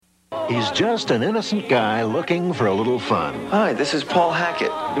He's just an innocent guy looking for a little fun. Hi, this is Paul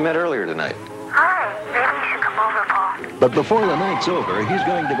Hackett. We met earlier tonight. Hi, maybe you should come over, Paul. But before the night's over, he's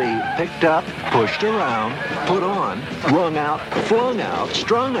going to be picked up, pushed around, put on, wrung out, flung out,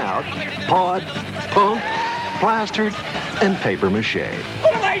 strung out, pawed, punked, plastered, and paper mache.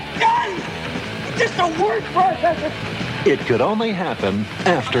 What have I done? Just a word processor. It could only happen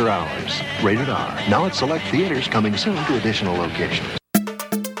after hours. Rated R. Now at select theaters, coming soon to additional locations.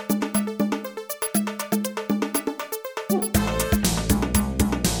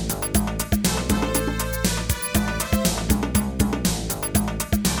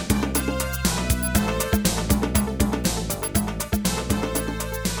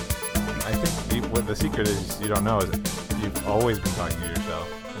 The secret is you don't know is you've always been talking to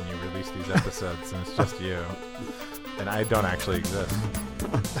yourself and you release these episodes and it's just you and I don't actually exist.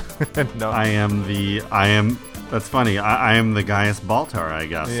 No, that's funny. I am the Gaius Baltar, I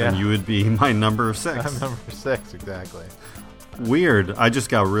guess, yeah. And you would be my number 6. I'm number 6, exactly. Weird. I just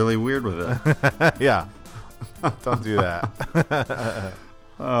got really weird with it. Yeah. Don't do that.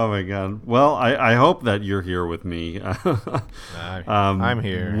 Oh my God! Well, I hope that you're here with me. I'm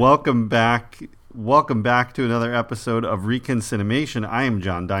here. Welcome back to another episode of Reconcinimation. I am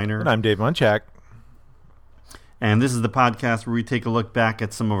John Diner, and I'm Dave Munchak. And this is the podcast where we take a look back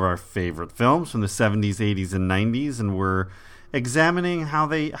at some of our favorite films from the 70s, 80s, and 90s, and we're examining how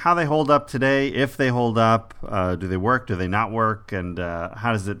they hold up today, if they hold up, do they work, do they not work, and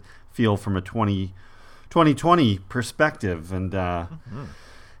how does it feel from a 2020 perspective, and.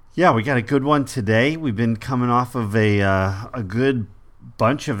 Yeah, we got a good one today. We've been coming off of a good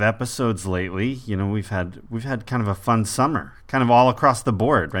bunch of episodes lately. You know, we've had kind of a fun summer, kind of all across the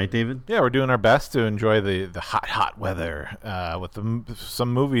board, right, David? Yeah, we're doing our best to enjoy the hot weather with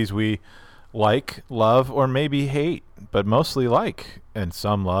some movies we like, love, or maybe hate, but mostly like, and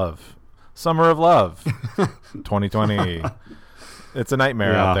some love. Summer of Love, 2020. It's a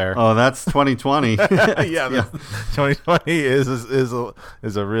nightmare out there. Oh, that's 2020. Yeah, 2020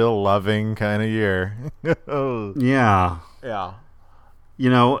 is a real loving kind of year. Yeah. Yeah. You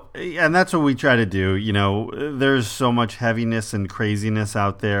know, and that's what we try to do. You know, there's so much heaviness and craziness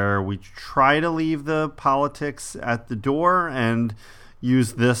out there. We try to leave the politics at the door and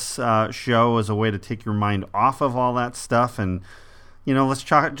use this show as a way to take your mind off of all that stuff. And you know, let's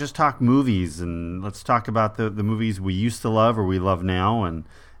just talk movies, and let's talk about the movies we used to love or we love now, and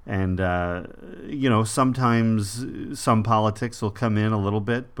you know, sometimes some politics will come in a little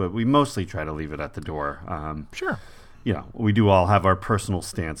bit, but we mostly try to leave it at the door. Sure. You know, we do all have our personal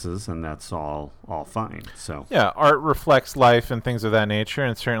stances, and that's all fine. So yeah, art reflects life and things of that nature,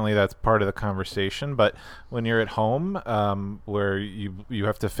 and certainly that's part of the conversation. But when you're at home, where you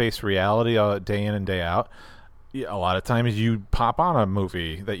have to face reality day in and day out. A lot of times you pop on a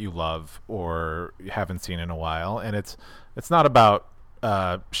movie that you love or you haven't seen in a while, and it's not about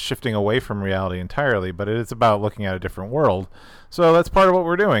shifting away from reality entirely, but it's about looking at a different world. So that's part of what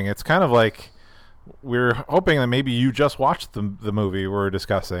we're doing. It's kind of like we're hoping that maybe you just watched the movie we're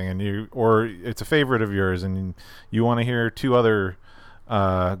discussing, or it's a favorite of yours, and you want to hear two other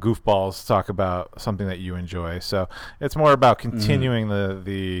goofballs talk about something that you enjoy. So it's more about continuing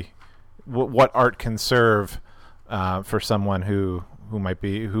what art can serve. For someone who might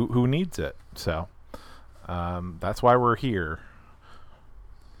be who needs it, so that's why we're here,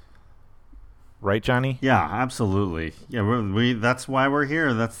 right, Johnny? Yeah, absolutely. Yeah, that's why we're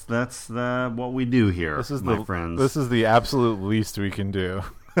here. That's what we do here. This is my friends. This is the absolute least we can do.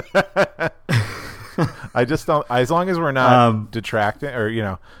 I just don't. As long as we're not detracting, or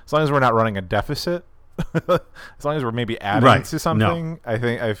as long as we're not running a deficit, as long as we're maybe adding to something, no.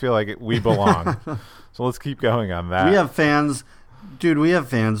 I feel like we belong. So let's keep going on that. We have fans, dude. We have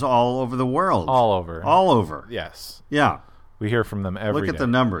fans all over the world. All over. Yes. Yeah. We hear from them every day. Look at the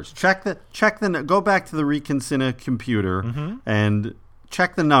numbers. Check the. Go back to the Reconcina computer and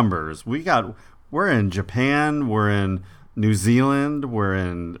check the numbers. We're in Japan. We're in New Zealand. We're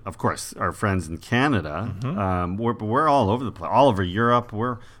in, of course, our friends in Canada. We're all over the place. All over Europe.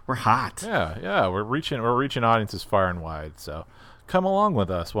 We're hot. Yeah. We're reaching audiences far and wide. So come along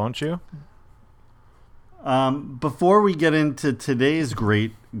with us, won't you? Before we get into today's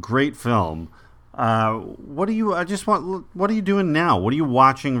great film, what are you doing now? What are you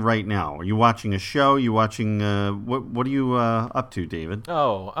watching right now? Are you watching a show? Are you watching what are you up to, David?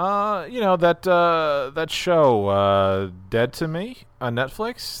 Oh, that show, Dead to Me on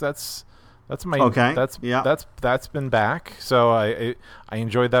Netflix. That's my okay. That's been back. So I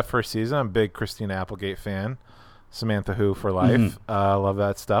enjoyed that first season. I'm a big Christina Applegate fan. Samantha Who for life. Love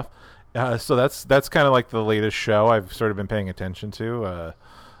that stuff. So that's kind of like the latest show I've sort of been paying attention to.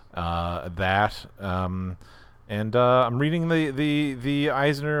 that. And I'm reading the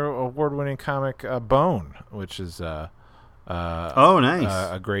Eisner Award-winning comic Bone, which is nice,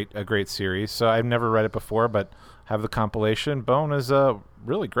 a great series. So I've never read it before, but have the compilation. Bone is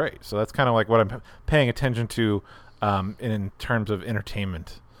really great. So that's kind of like what I'm paying attention to in terms of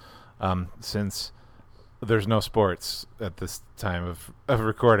entertainment, since there's no sports at this time of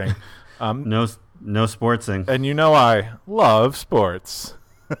recording. No sportsing, and I love sports.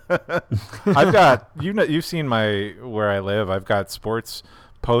 I've got you've seen where I live. I've got sports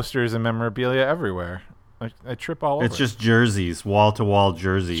posters and memorabilia everywhere. I trip all over. It's just jerseys, wall to wall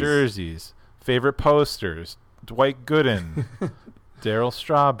jerseys. Jerseys, favorite posters: Dwight Gooden, Darryl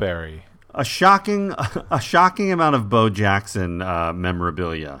Strawberry. A shocking amount of Bo Jackson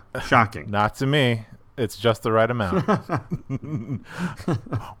memorabilia. Shocking. Not to me. It's just the right amount.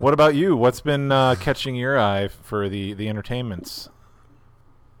 What about you? What's been catching your eye for the entertainments?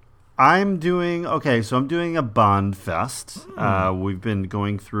 I'm doing a Bond fest. We've been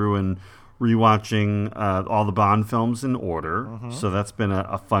going through and rewatching all the Bond films in order. So that's been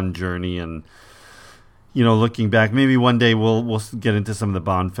a fun journey. And looking back, maybe one day we'll get into some of the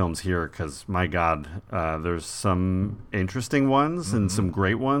Bond films here, because my God, there's some interesting ones and some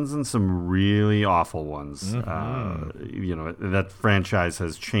great ones and some really awful ones. That franchise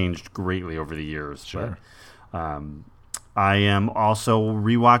has changed greatly over the years. Sure. But, I am also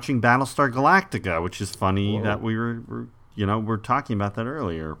rewatching Battlestar Galactica, which is funny that we're talking about that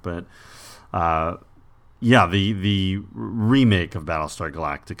earlier. But the remake of Battlestar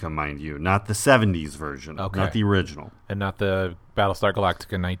Galactica, mind you, not the 70s version, not the original. And not the Battlestar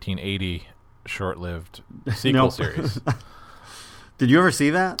Galactica 1980 short-lived sequel series. Did you ever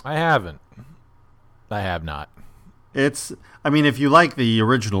see that? I haven't. I have not. If you like the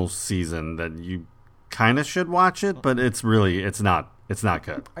original season, then you kind of should watch it, but it's not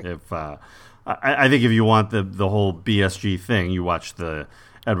good. I think if you want the whole BSG thing, you watch the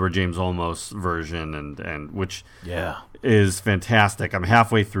Edward James Olmos version, and which is fantastic. I'm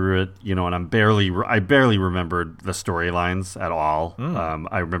halfway through it, and I barely remembered the storylines at all.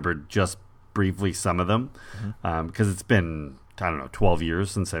 I remembered just briefly some of them, because it's been, I don't know, 12 years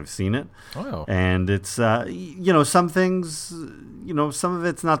since I've seen it. Oh. And it's, some things, some of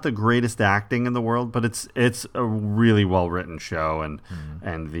it's not the greatest acting in the world, but it's a really well-written show, and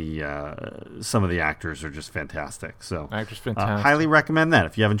some of the actors are just fantastic. So highly recommend that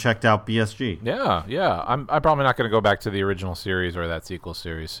if you haven't checked out BSG. Yeah. I'm probably not going to go back to the original series or that sequel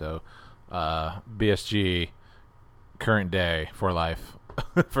series. So BSG, current day for life.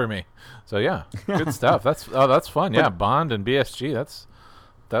 For me. So yeah, good stuff. That's fun. Yeah, Bond and BSG.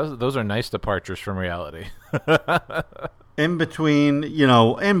 Those are nice departures from reality. in between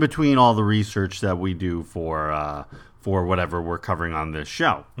all the research that we do for whatever we're covering on this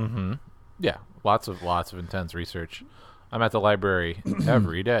show. Mm-hmm. Yeah, lots of intense research. I'm at the library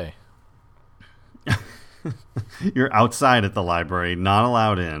every day. You're outside at the library, not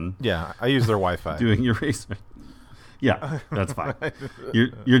allowed in. Yeah, I use their Wi-Fi. Doing your research. Yeah, that's fine.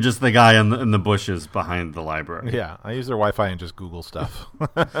 You're just the guy in the bushes behind the library. Yeah, I use their Wi-Fi and just Google stuff.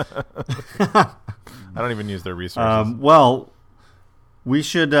 I don't even use their resources. Well, we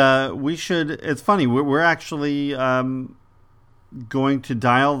should. It's funny. We're actually going to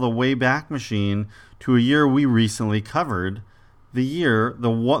dial the Wayback Machine to a year we recently covered.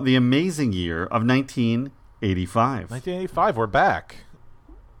 The amazing year of 1985. 1985. We're back.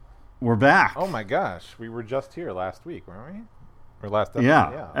 We're back. Oh my gosh, we were just here last week, weren't we? Or last episode?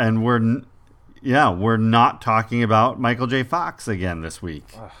 Yeah, and we're not talking about Michael J. Fox again this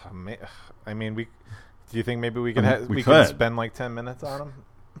week. I mean, do you think maybe we could we could spend like 10 minutes on him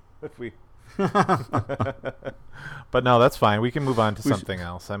if we? But no, that's fine. We can move on to something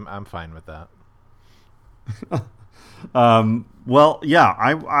else. I'm fine with that. Well, yeah,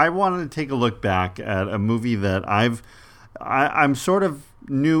 I wanted to take a look back at a movie that I'm sort of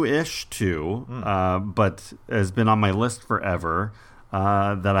new-ish to, but has been on my list forever,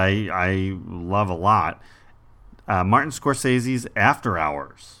 that I love a lot. Martin Scorsese's After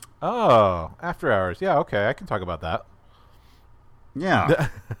Hours. Oh, After Hours. Yeah, okay, I can talk about that. Yeah.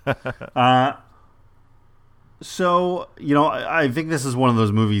 So, I think this is one of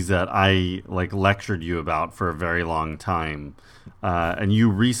those movies that I lectured you about for a very long time, and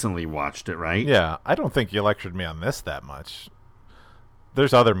you recently watched it, right? Yeah, I don't think you lectured me on this that much.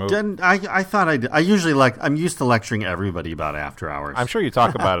 There's other movies. I thought I did. I'm used to lecturing everybody about After Hours. I'm sure you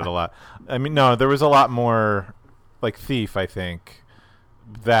talk about it a lot. I mean, no, there was a lot more, like Thief, I think,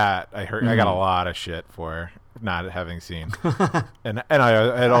 that I heard. I got a lot of shit for not having seen, and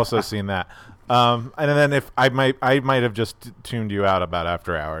I had also seen that. And then if I might have just tuned you out about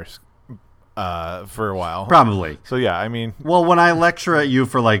After Hours for a while. Probably. So yeah, I mean, Well, when I lecture at you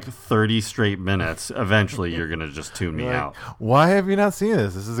for like 30 straight minutes, eventually you're gonna just tune me out. why have you not seen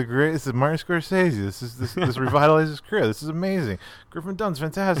this? This is Martin Scorsese. This revitalizes his career. This is amazing. Griffin Dunn's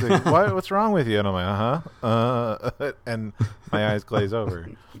fantastic. What's wrong with you? And I'm like, and my eyes glaze over.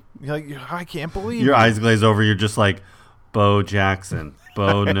 You're like, I can't believe Your it. eyes glaze over. You're just like, Bo Jackson.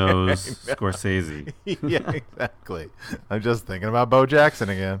 Bo knows Scorsese. Yeah, exactly. I'm just thinking about Bo Jackson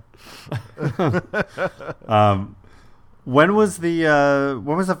again. When was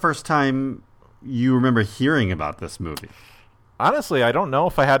the first time you remember hearing about this movie? Honestly, I don't know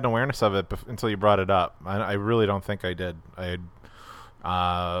if I had an awareness of it until you brought it up. I really don't think I did.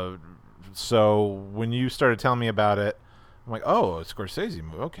 So when you started telling me about it, I'm like, oh, a Scorsese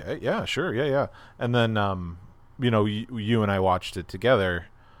movie. Okay, yeah, sure, yeah. And then, you and I watched it together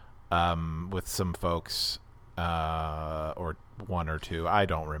with some folks, or one or two. I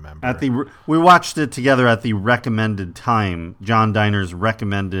don't remember. We watched it together at the recommended time. John Diner's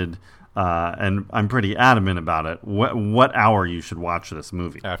recommended, and I'm pretty adamant about it. What hour you should watch this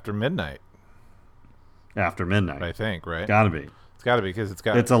movie? After midnight. After midnight, I think, right? Gotta be. It's got to be because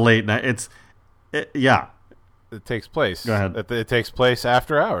It's a late night. Yeah. It takes place. Go ahead. It takes place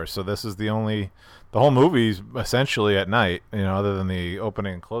after hours. So this is the whole movie's essentially at night, other than the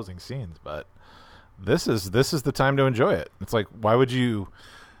opening and closing scenes. But this is the time to enjoy it. It's like, why would you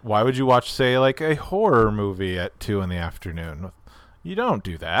watch, say, like a horror movie at 2 p.m? You don't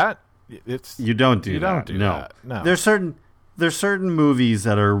do that. You don't do that. No. There's certain movies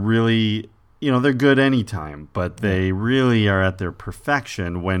that are really, they're good anytime, but they really are at their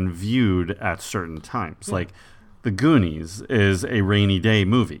perfection when viewed at certain times. Yeah. Like The Goonies is a rainy day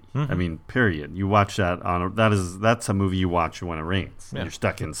movie. Mm-hmm. I mean, period. You watch that that's a movie you watch when it rains. Yeah. You're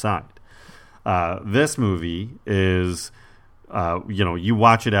stuck inside. This movie is, you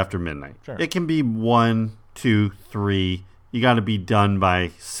watch it after midnight. Sure. It can be 1, 2, 3. You got to be done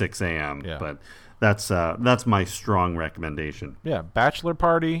by 6 a.m. Yeah. But that's my strong recommendation. Yeah, bachelor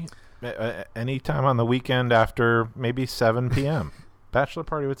party, anytime on the weekend after maybe 7 p.m. Bachelor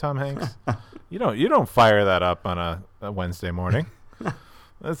party with Tom Hanks. You don't fire that up on a Wednesday morning.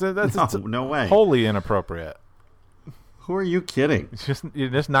 No way. Wholly inappropriate. Who are you kidding? You're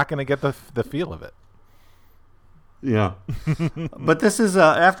just not going to get the feel of it. Yeah. But this is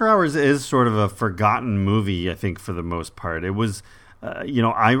After Hours is sort of a forgotten movie, I think, for the most part. It was,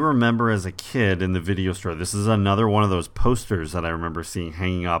 I remember as a kid in the video store. This is another one of those posters that I remember seeing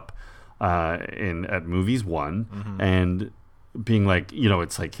hanging up at Movies 1, mm-hmm. and being like,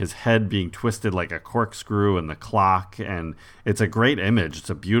 it's like his head being twisted like a corkscrew and the clock, and it's a great image. It's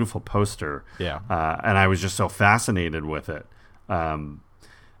a beautiful poster. Yeah. And I was just so fascinated with it. But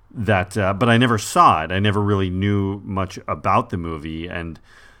I never saw it. I never really knew much about the movie, and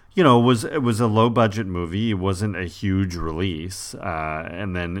it was a low budget movie. It wasn't a huge release,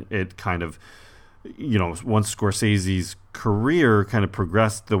 and then it kind of, once Scorsese's career kind of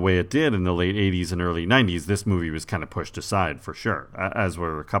progressed the way it did in the late 80s and early 90s, this movie was kind of pushed aside for sure, as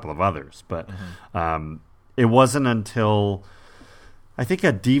were a couple of others. But mm-hmm. It wasn't until I think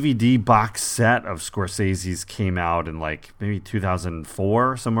a DVD box set of Scorsese's came out in like maybe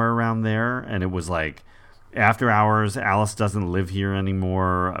 2004, somewhere around there, and it was like After Hours, Alice Doesn't Live Here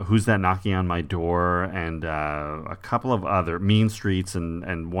Anymore, Who's That Knocking on My Door, and a couple of other, Mean Streets,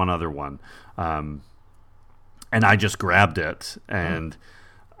 and one other one. And I just grabbed it, and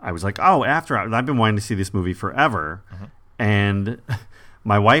I was like, oh, After Hours. I've been wanting to see this movie forever. Mm-hmm. And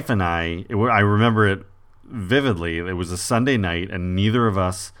my wife and I remember it vividly. It was a Sunday night, and neither of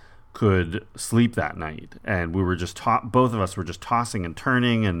us could sleep that night. And we were just both of us were just tossing and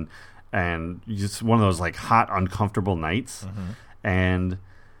turning, and just one of those like hot, uncomfortable nights. Mm-hmm. And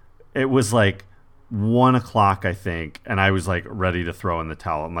it was like 1 o'clock, I think, and I was like ready to throw in the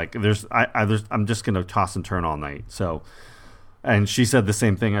towel. I'm like, I'm just gonna toss and turn all night. So, and she said the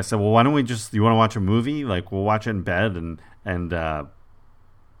same thing. I said, well, why don't we you want to watch a movie? Like, we'll watch it in bed. And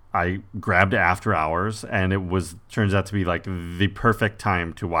I grabbed After Hours, and it turns out to be like the perfect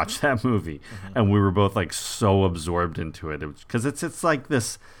time to watch that movie. Mm-hmm. And we were both like so absorbed into it, because it's like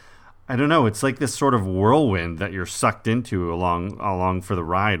this. I don't know. It's like this sort of whirlwind that you're sucked into along for the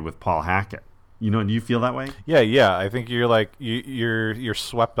ride with Paul Hackett. Do you feel that way? Yeah. I think you're like you're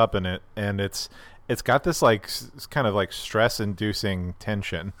swept up in it, and it's got this like kind of like stress-inducing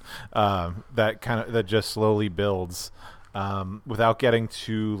tension that just slowly builds without getting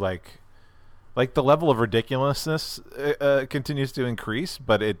too like like the level of ridiculousness continues to increase,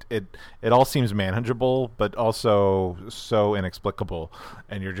 but it all seems manageable, but also so inexplicable,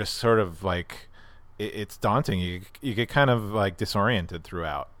 and you're just sort of like, it's daunting. You get kind of like disoriented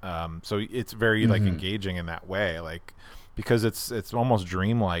throughout. So it's very like engaging in that way, like because it's almost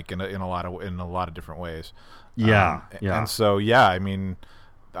dreamlike in a lot of different ways. Yeah. And so I mean,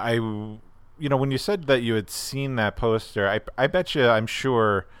 when you said that you had seen that poster, I bet you, I'm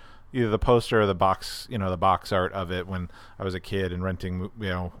sure, either the poster or the box, the box art of it when I was a kid and renting,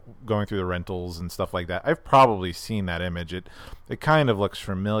 going through the rentals and stuff like that. I've probably seen that image. It kind of looks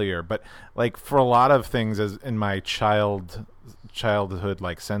familiar, but like for a lot of things, as in my childhood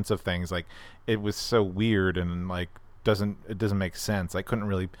like sense of things, like it was so weird and like it doesn't make sense. I couldn't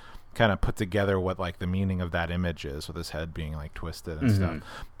really kind of put together what like the meaning of that image is, with his head being like twisted and stuff.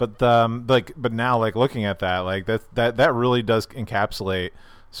 But but now like looking at that, like that really does encapsulate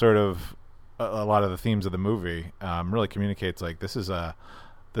sort of a lot of the themes of the movie. Really communicates like this is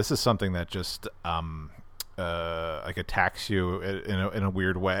something that just like attacks you in a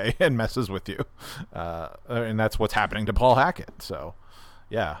weird way and messes with you, and that's what's happening to Paul Hackett. So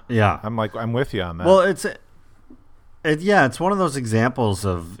I'm with you on that. Well, it's one of those examples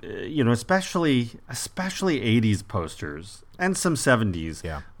of especially 80s posters and some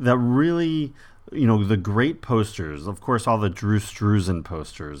 70s that really, the great posters, of course, all the Drew Struzan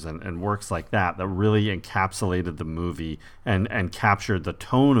posters and works like that really encapsulated the movie and captured the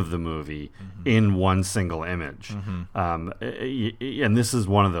tone of the movie in one single image. And this is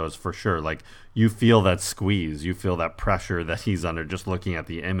one of those for sure. Like, you feel that squeeze, you feel that pressure that he's under just looking at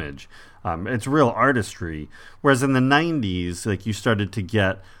the image. It's real artistry. Whereas in the 90s, like, you started to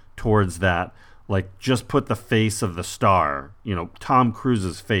get towards that, like, just put the face of the star. Tom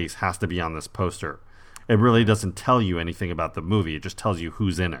Cruise's face has to be on this poster. It really doesn't tell you anything about the movie. It just tells you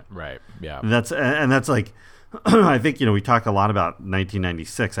who's in it. Right. Yeah. That's like, I think, we talk a lot about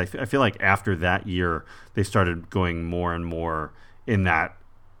 1996. I feel like after that year, they started going more and more in that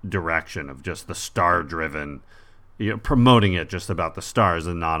direction of just the star-driven, promoting it just about the stars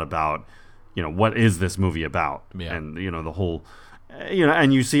and not about, what is this movie about? Yeah. And, the whole,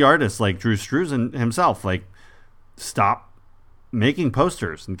 and you see artists like Drew Struzan himself, like, stop making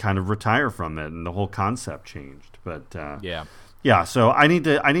posters and kind of retire from it, and the whole concept changed. But, so I need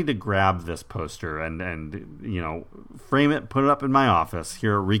to grab this poster and frame it, put it up in my office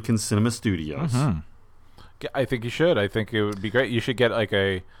here at Recon Cinema Studios. I think you should. I think it would be great. You should get like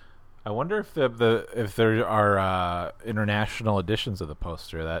I wonder if if there are international editions of the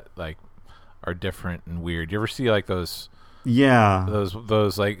poster that like are different and weird. You ever see like those? Yeah.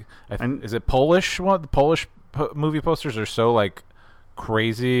 Those like is it Polish one? The Polish movie posters are so like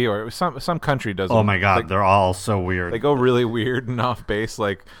crazy, or some country does. Oh my god, like, they're all so weird. They go really weird and off base,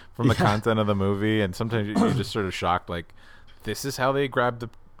 like from the content of the movie, and sometimes you're just sort of shocked, like this is how they grab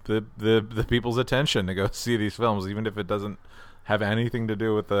the people's attention to go see these films, even if it doesn't have anything to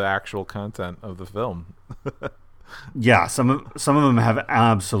do with the actual content of the film. Yeah, some of them have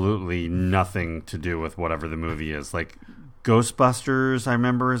absolutely nothing to do with whatever the movie is. Like Ghostbusters, I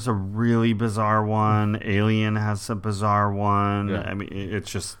remember, is a really bizarre one. Alien has a bizarre one. Yeah. I mean,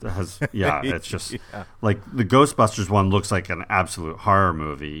 it's just it's just like the Ghostbusters one looks like an absolute horror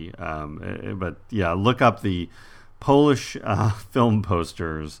movie. But yeah, look up the Polish film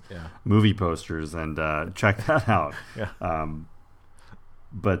posters, movie posters, and check that out.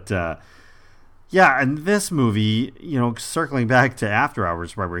 And this movie, circling back to After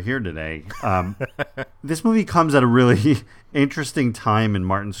Hours, why we're here today, this movie comes at a really interesting time in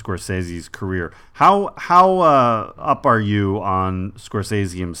Martin Scorsese's career. How up are you on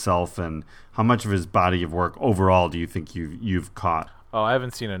Scorsese himself, and how much of his body of work overall do you think you've caught? Oh, I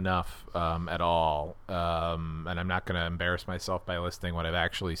haven't seen enough at all, and I'm not going to embarrass myself by listing what I've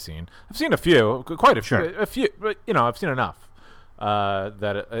actually seen. I've seen a few, quite a few, but I've seen enough.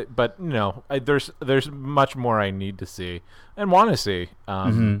 There's much more I need to see and want to see.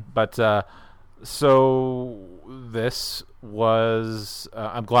 But so this was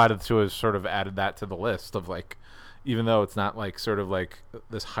I'm glad to have sort of added that to the list of like, even though it's not like sort of like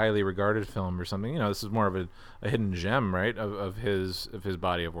this highly regarded film or something, this is more of a hidden gem, right, of his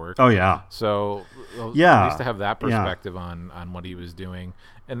body of work. Oh yeah. So at least to have that perspective on what he was doing,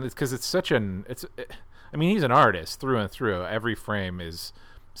 and it's because I mean, he's an artist through and through. Every frame is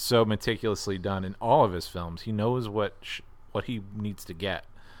so meticulously done in all of his films. He knows what he needs to get,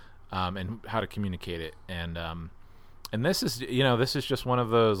 and how to communicate it. And this is just one of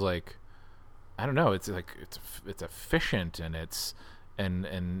those, like, I don't know. It's like it's efficient, and it's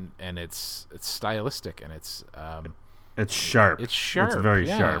stylistic, and it's It's sharp. It's sharp. It's very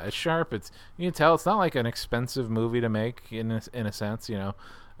sharp. It's sharp. You can tell it's not like an expensive movie to make in a sense,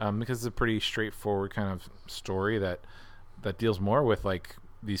 because it's a pretty straightforward kind of story that deals more with like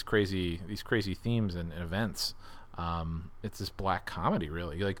these crazy themes and events. It's this black comedy,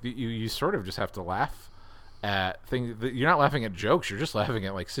 really. Like you sort of just have to laugh at things. You're not laughing at jokes. You're just laughing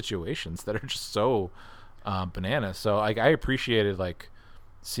at like situations that are just so bananas. So like I appreciated like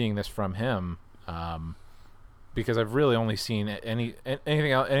seeing this from him. Because I've really only seen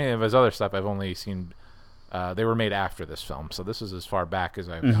anything else, any of his other stuff. I've only seen they were made after this film, so this is as far back as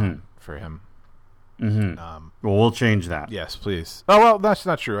I've gone for him. Mm-hmm. Well, we'll change that. Yes, please. Oh well, that's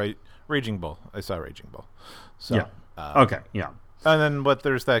not true. Raging Bull. I saw Raging Bull. So, yeah. Okay. Yeah. And then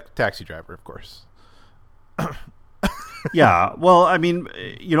there's that Taxi Driver, of course. Yeah, well, I mean,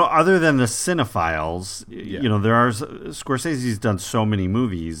 other than the cinephiles, there are Scorsese's done so many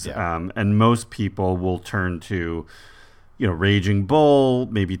movies, and most people will turn to, Raging Bull,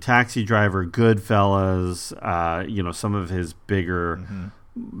 maybe Taxi Driver, Goodfellas, some of his bigger,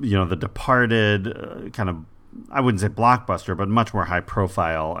 The Departed, kind of, I wouldn't say blockbuster, but much more high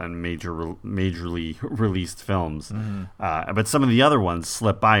profile and majorly released films. But some of the other ones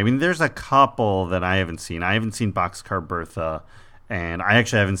slip by. I mean, there's a couple that I haven't seen. I haven't seen Boxcar Bertha, and I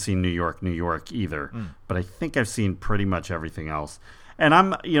actually haven't seen New York, New York either. But I think I've seen pretty much everything else. And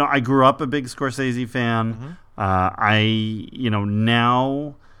I grew up a big Scorsese fan. Now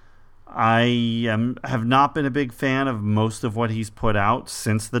I have not been a big fan of most of what he's put out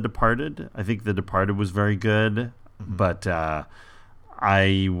since The Departed. I think The Departed was very good, but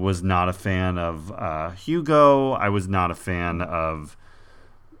I was not a fan of Hugo. I was not a fan of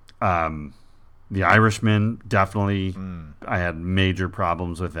The Irishman. Definitely, I had major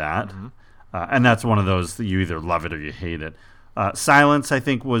problems with that, and that's one of those that you either love it or you hate it. Silence, I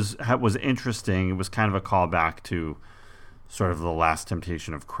think, was interesting. It was kind of a callback to sort of The Last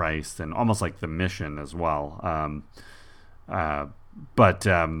Temptation of Christ and almost like The Mission as well. What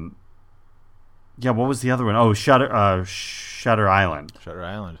was the other one? Oh, Shutter Island. Shutter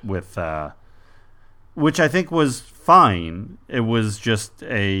Island. With which I think was fine. It was just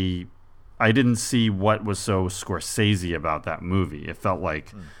I didn't see what was so Scorsese about that movie. It felt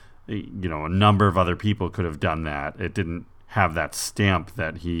like a number of other people could have done that. It didn't have that stamp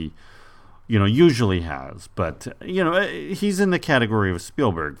that he usually has, but he's in the category of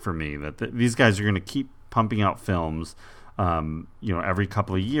Spielberg for me. That these guys are going to keep pumping out films, every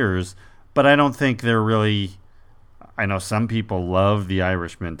couple of years. But I don't think they're really. I know some people love The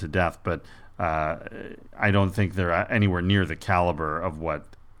Irishman to death, but I don't think they're anywhere near the caliber of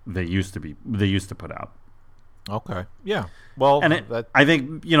what they used to be. They used to put out. Okay, yeah. Well, and I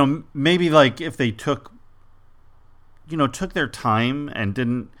think maybe like if they took their time and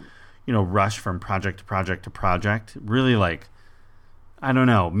didn't. Rush from project to project to project. Really, I don't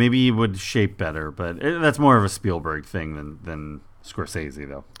know. Maybe it would shape better, but that's more of a Spielberg thing than Scorsese,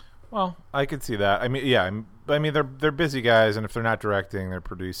 though. Well, I could see that. I mean, yeah. I mean, they're busy guys, and if they're not directing, they're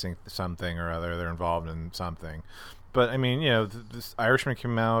producing something or other. They're involved in something. But I mean, this Irishman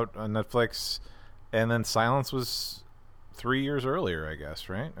came out on Netflix, and then Silence was 3 years earlier, I guess.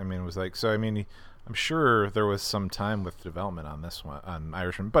 Right? I mean, it was like so. I mean. I'm sure there was some time with development on this one, on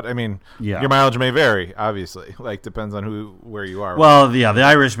Irishman. But, I mean, your mileage may vary, obviously. Depends on where you are. Well, yeah, The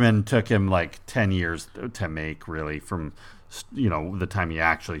Irishman took him, 10 years to make, really, from, the time he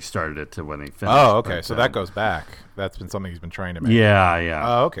actually started it to when he finished. Oh, okay. But, so that goes back. That's been something he's been trying to make. Yeah.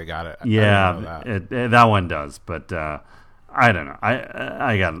 Oh, okay. Got it. Yeah, that one does. But I don't know.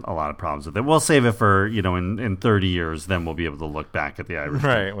 I got a lot of problems with it. We'll save it for in 30 years. Then we'll be able to look back at the Irishman,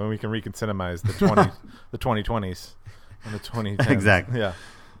 right? When we can cinemize the 2020s and the 2010s. Exactly. Yeah.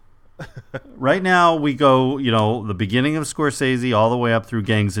 Right now we go the beginning of Scorsese all the way up through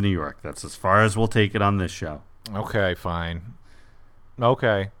Gangs of New York. That's as far as we'll take it on this show. Okay, fine.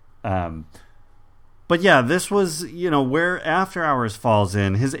 Okay. But yeah, this was where After Hours falls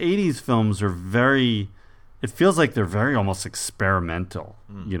in. His 80s films are very. It feels like they're very almost experimental.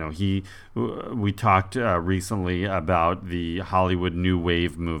 We talked recently about the Hollywood New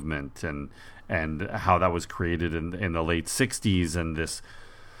Wave movement and how that was created in the late 60s, and this,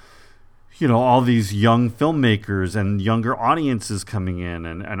 all these young filmmakers and younger audiences coming in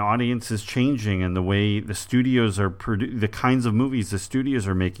and audiences changing, and the way the studios are the kinds of movies the studios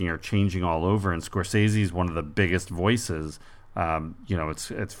are making are changing all over. And Scorsese is one of the biggest voices.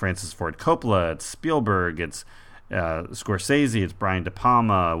 It's Francis Ford Coppola, it's Spielberg, it's Scorsese, it's Brian De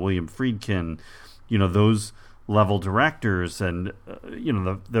Palma, William Friedkin, those level directors, and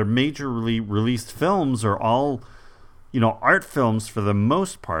their majorly released films are all art films for the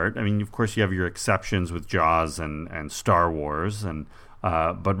most part. I mean, of course, you have your exceptions with Jaws and Star Wars,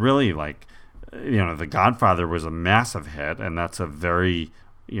 but really, like, The Godfather was a massive hit, and that's a very,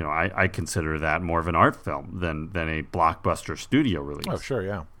 I consider that more of an art film than a blockbuster studio release. Oh, sure,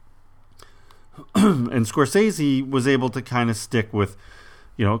 yeah. And Scorsese was able to kind of stick with,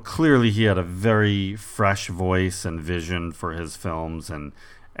 clearly he had a very fresh voice and vision for his films, and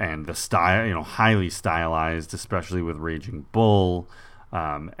the style, highly stylized, especially with Raging Bull.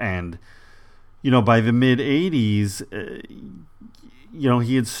 And by the mid 80s,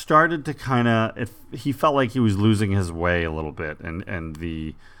 he had started to kind of, he felt like he was losing his way a little bit, and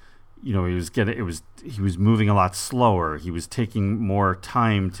he was moving a lot slower. He was taking more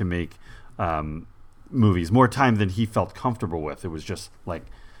time to make movies, more time than he felt comfortable with. It was just like,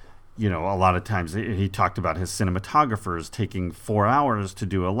 a lot of times he talked about his cinematographers taking 4 hours to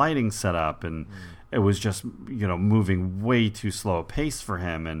do a lighting setup, and it was just, moving way too slow a pace for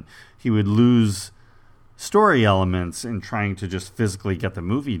him, and he would lose story elements in trying to just physically get the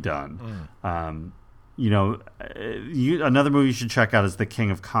movie done. Another movie you should check out is The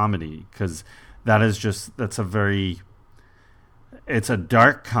King of Comedy, because it's a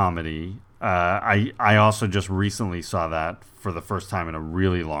dark comedy. I also just recently saw that for the first time in a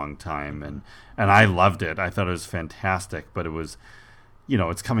really long time, and I loved it. I thought it was fantastic, but it was,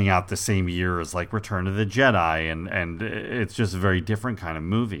 it's coming out the same year as like Return of the Jedi, and it's just a very different kind of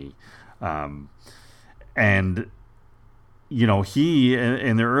movie. He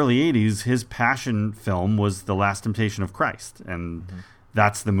in the early 80s, his passion film was The Last Temptation of Christ, and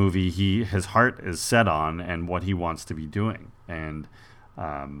that's the movie his heart is set on and what he wants to be doing. And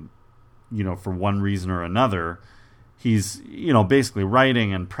for one reason or another, he's basically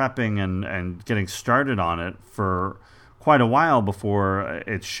writing and prepping and getting started on it for quite a while before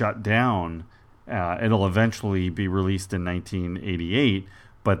it's shut down. It'll eventually be released in 1988,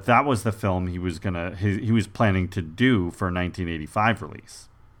 but that was the film he was planning to do for 1985 release.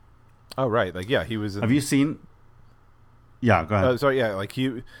 Oh, right. Like, yeah, he was. Have you seen? Yeah, go ahead. So yeah, like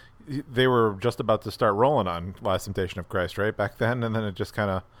they were just about to start rolling on Last Temptation of Christ, right, back then, and then it just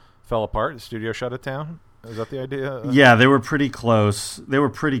kind of fell apart. The studio shut it down. Is that the idea? Yeah, they were pretty close.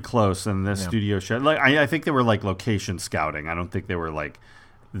 And the studio shut. Like, I think they were like location scouting. I don't think they were like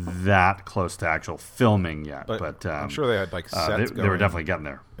that close to actual filming yet. But I'm sure they had like sets. They were definitely getting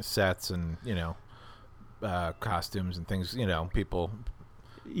there. Sets and costumes and things. People.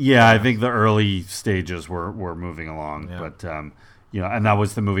 Yeah, I think the early stages were moving along, but and that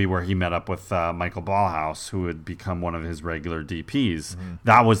was the movie where he met up with Michael Ballhaus, who had become one of his regular DPs.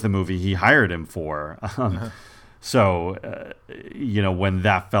 That was the movie he hired him for. So, when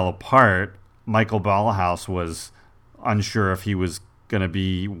that fell apart, Michael Ballhaus was unsure if he was going to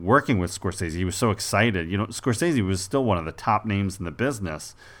be working with Scorsese. He was so excited. Scorsese was still one of the top names in the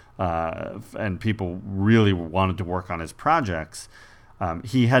business, and people really wanted to work on his projects.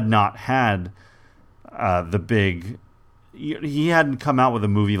 He had not had the big. He hadn't come out with a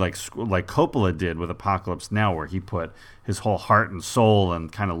movie like Coppola did with Apocalypse Now, where he put his whole heart and soul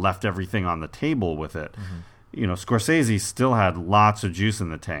and kind of left everything on the table with it. Scorsese still had lots of juice in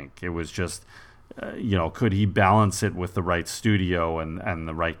the tank. It was just, could he balance it with the right studio and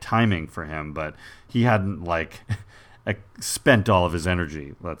the right timing for him? But he hadn't spent all of his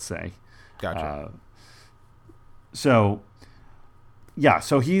energy, let's say. Gotcha. So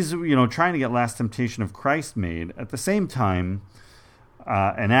he's trying to get Last Temptation of Christ made. At the same time,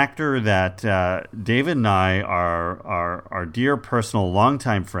 an actor that David and I are our dear personal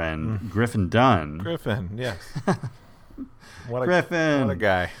longtime friend, Griffin Dunne. Griffin, yes. Griffin, what a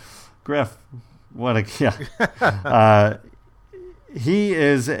guy. Griff, what a yeah. He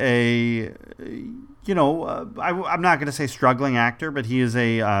is a I'm not going to say struggling actor, but he is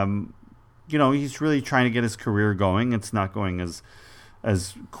a he's really trying to get his career going. It's not going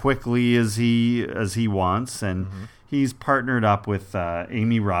as quickly as he wants, and he's partnered up with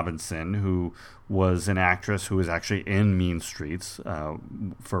Amy Robinson, who was an actress who was actually in Mean Streets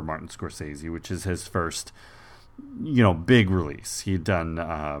for Martin Scorsese, which is his first big release. He'd done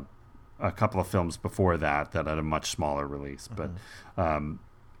a couple of films before that had a much smaller release, but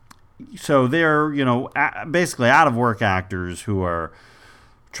so they're basically out of work actors who are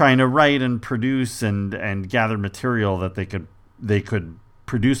trying to write and produce and gather material that they could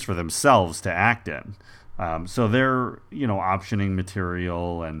produce for themselves to act in. So they're optioning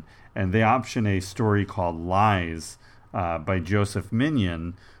material, and they option a story called Lies by Joseph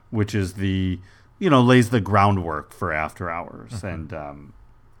Minion, which is lays the groundwork for After Hours. And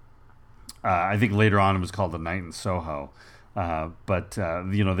I think later on it was called The Night in Soho. But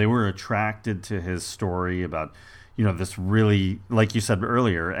they were attracted to his story about this really, like you said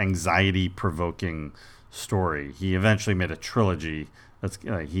earlier, anxiety-provoking story. He eventually made a trilogy. That's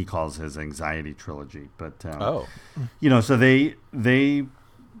he calls his anxiety trilogy. But so they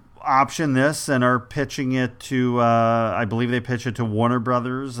option this and are pitching it to I believe they pitch it to Warner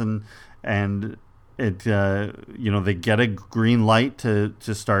Brothers, and it they get a green light to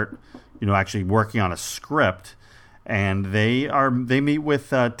start actually working on a script. And they meet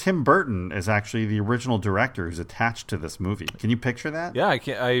with Tim Burton as actually the original director who's attached to this movie. Can you picture that? Yeah,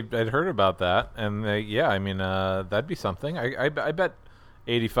 I'd heard about that, and that'd be something. I bet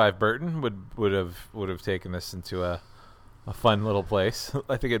 85 Burton would have taken this into a fun little place.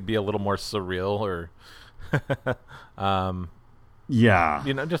 I think it'd be a little more surreal, or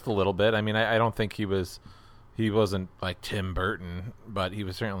just a little bit. I mean, I don't think he wasn't like Tim Burton, but he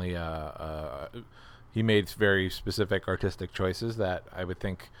was certainly he made very specific artistic choices that I would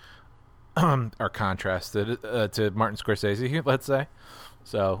think are contrasted to Martin Scorsese, let's say.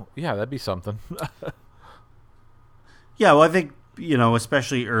 So, yeah, that'd be something. Yeah, well, I think,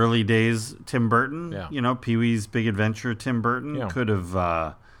 especially early days Tim Burton, Pee-wee's Big Adventure Tim Burton could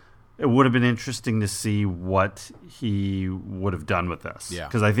have... it would have been interesting to see what he would have done with this. Yeah.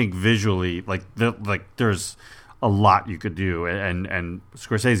 Because I think visually, there's a lot you could do, and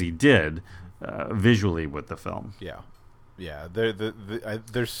Scorsese did... visually with the film. Yeah.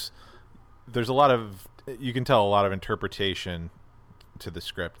 There's a lot of, you can tell a lot of interpretation to the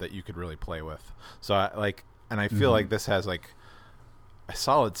script that you could really play with. So I feel like this has like a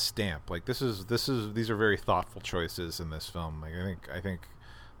solid stamp. Like these are very thoughtful choices in this film. Like I think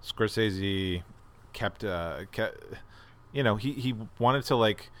Scorsese kept he wanted to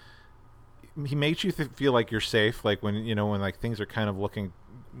like, he makes you feel like you're safe. Like when like things are kind of looking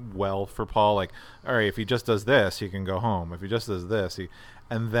well for Paul, like, all right, if he just does this, he can go home. If he just does this,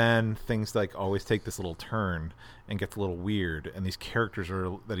 and then things like always take this little turn and gets a little weird, and these characters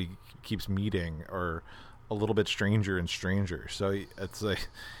that he keeps meeting are a little bit stranger and stranger. So it's like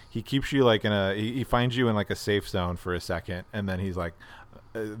he keeps you like he finds you in like a safe zone for a second, and then he's like,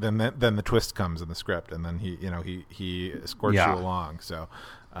 then the twist comes in the script, and then he escorts you along. So.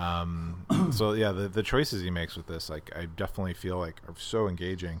 The choices he makes with this, like, I definitely feel like are so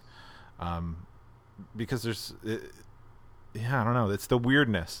engaging, because I don't know, it's the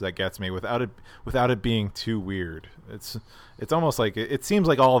weirdness that gets me without it being too weird. It's almost like it seems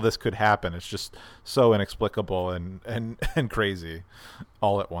like all of this could happen. It's just so inexplicable and crazy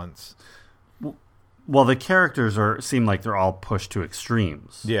all at once. Well, the characters seem like they're all pushed to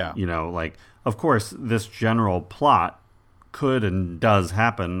extremes. Yeah, like, of course, this general plot could and does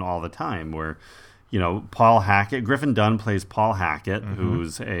happen all the time where, Paul Hackett, Griffin Dunne plays Paul Hackett,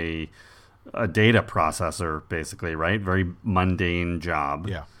 who's a data processor, basically, right? Very mundane job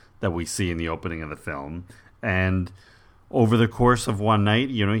that we see in the opening of the film. And over the course of one night,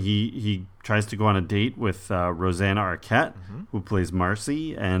 he tries to go on a date with Rosanna Arquette, who plays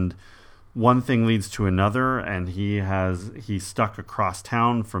Marcy, and one thing leads to another, and he's stuck across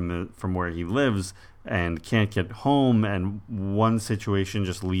town from where he lives and can't get home, and one situation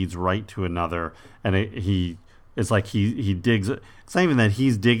just leads right to another, and it's like he digs. It's not even that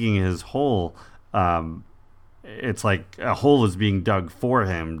he's digging his hole. It's like a hole is being dug for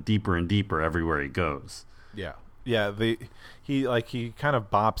him deeper and deeper everywhere he goes. Yeah. He kind of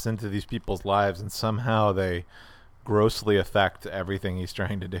bops into these people's lives, and somehow they grossly affect everything he's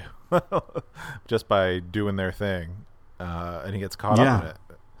trying to do just by doing their thing, and he gets caught up in it.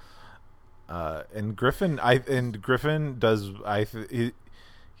 And Griffin does.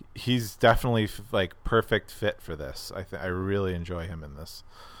 He's definitely like perfect fit for this. I really enjoy him in this,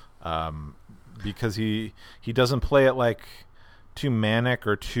 because he doesn't play it like too manic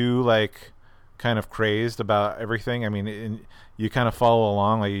or too like kind of crazed about everything. I mean, you kind of follow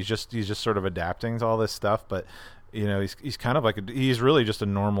along. Like he's just sort of adapting to all this stuff, but he's kind of like he's really just a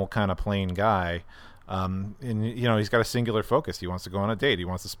normal kind of plain guy. And he's got a singular focus. He wants to go on a date. He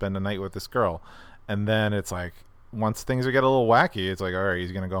wants to spend a night with this girl. And then it's like, once things get a little wacky, it's like, all right,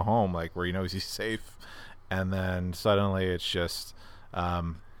 he's going to go home, like where he knows he's safe. And then suddenly it's just,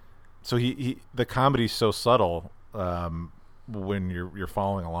 so the comedy's so subtle, when you're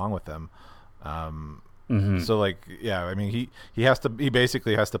following along with them. So like, yeah, I mean, he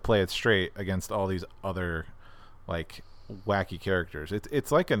basically has to play it straight against all these other like wacky characters.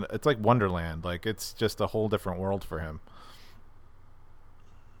 It's like Wonderland. Like it's just a whole different world for him.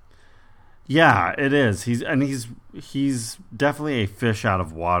 Yeah, it is. He's definitely a fish out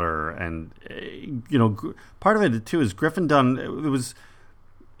of water, and part of it too is Griffin Dunne. It was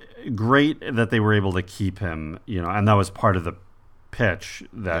great that they were able to keep him, and that was part of pitch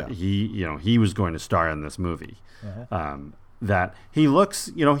that he was going to star in this movie. That he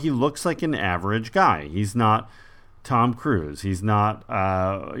looks like an average guy. He's not Tom Cruise. He's not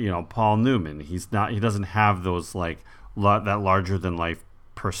Paul Newman. He doesn't have those like that larger than life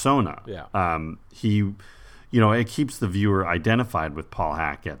persona. It keeps the viewer identified with Paul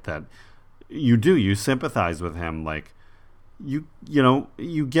Hackett, that you sympathize with him, like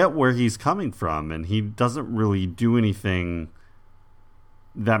you get where he's coming from, and he doesn't really do anything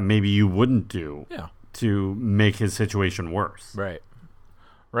that maybe you wouldn't do to make his situation worse. Right.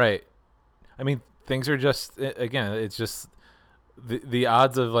 I mean, things are just, again, it's just the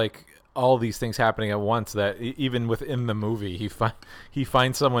odds of like all these things happening at once, that even within the movie he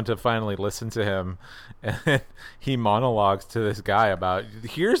finds someone to finally listen to him, and he monologues to this guy about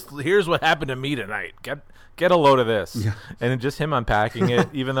here's what happened to me tonight. Get a load of this. And just him unpacking it,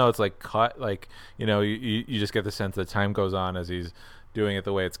 even though it's like cut, like you just get the sense that time goes on as he's doing it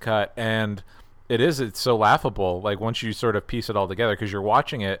the way it's cut, and it's so laughable, like once you sort of piece it all together, because you're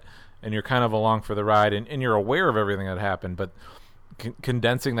watching it and you're kind of along for the ride, and you're aware of everything that happened, but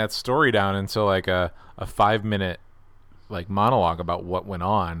condensing that story down into like a 5-minute like monologue about what went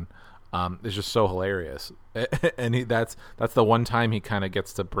on is just so hilarious. And that's the one time he kind of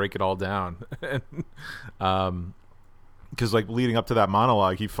gets to break it all down. Because like leading up to that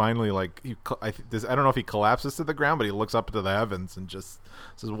monologue, he finally I don't know if he collapses to the ground, but he looks up into the heavens and just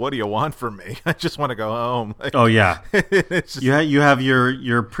says, "What do you want from me? I just want to go home." Like, oh yeah, it's just, you have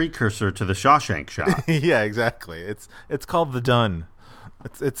your precursor to the Shawshank shot. Yeah, exactly. It's called the done.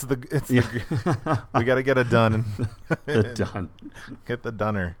 It's the we got to get it done. The done. Get the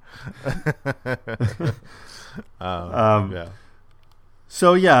dunner. Yeah.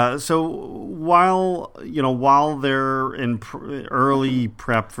 So while they're in early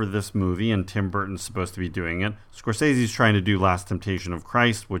prep for this movie, and Tim Burton's supposed to be doing it, Scorsese's trying to do Last Temptation of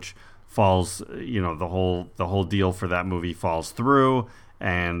Christ, which falls, the whole deal for that movie falls through,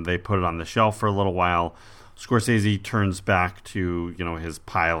 and they put it on the shelf for a little while. Scorsese turns back to, his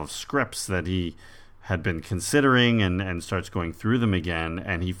pile of scripts that he had been considering, and starts going through them again,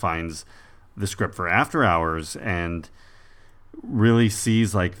 and he finds the script for After Hours and really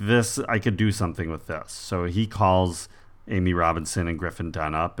sees like, this, I could do something with this. So he calls Amy Robinson and Griffin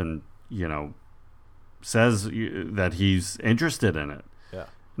Dunne up and, says that he's interested in it. Yeah.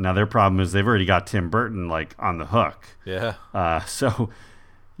 Now their problem is they've already got Tim Burton like on the hook. Yeah. So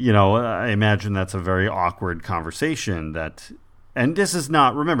I imagine that's a very awkward conversation and this is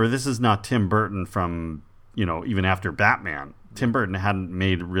not Tim Burton from, even after Batman. Tim Burton hadn't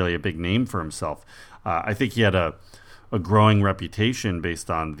made really a big name for himself. I think he had a growing reputation based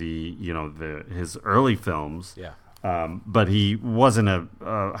on his early films. Yeah. But he wasn't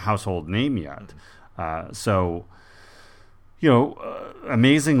a household name yet. So,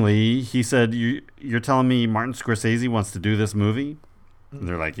 amazingly, he said, "You're telling me Martin Scorsese wants to do this movie?" And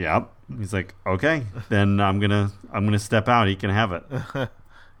they're like, "Yep." He's like, "Okay, then I'm gonna step out. He can have it."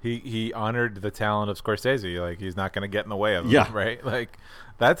 He honored the talent of Scorsese. Like, he's not going to get in the way of him. Yeah. Right.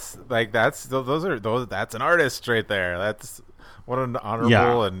 That's an artist right there. That's what an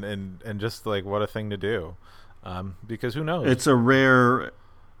honorable and just like what a thing to do. Because who knows? It's a rare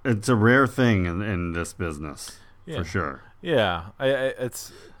thing in this business, for sure. Yeah.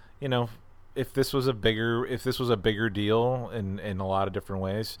 It's, if this was a bigger deal in a lot of different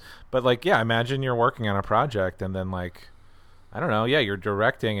ways, but like, yeah, imagine you're working on a project and then like, I don't know. Yeah, you're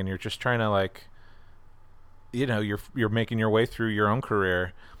directing and you're just trying to like, you're making your way through your own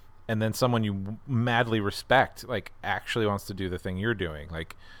career, and then someone you madly respect like actually wants to do the thing you're doing.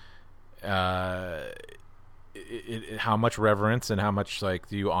 Like, how much reverence and how much like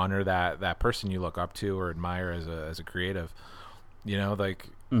do you honor that person you look up to or admire as a creative? That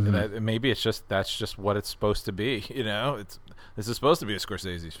maybe that's just what it's supposed to be. This is supposed to be a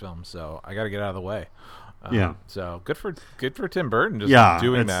Scorsese's film, so I got to get out of the way. So good for Tim Burton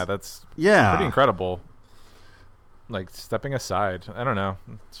doing that. That's pretty incredible. Like stepping aside. I don't know.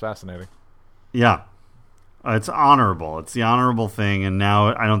 It's fascinating. Yeah. It's honorable. It's the honorable thing. And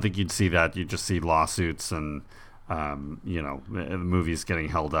now I don't think you'd see that. You'd just see lawsuits and, movies getting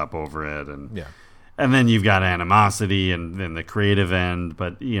held up over it. And then you've got animosity and then the creative end.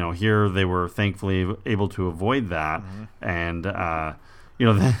 But, here they were thankfully able to avoid that. Mm-hmm. And,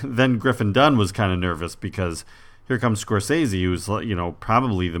 then Griffin Dunne was kind of nervous because here comes Scorsese, who's,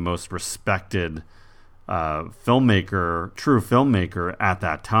 probably the most respected true filmmaker at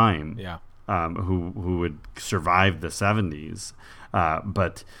that time. Yeah. Who would survive the 70s.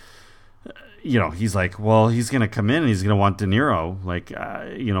 But, he's like, well, he's going to come in and he's going to want De Niro. Like,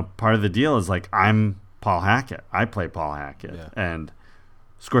 part of the deal is like, I'm Paul Hackett. I play Paul Hackett. Yeah. And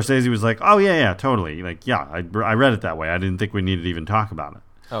Scorsese was like, oh, yeah, totally. Like, yeah, I read it that way. I didn't think we needed to even talk about it.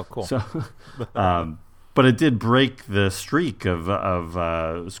 Oh, cool. So, but it did break the streak of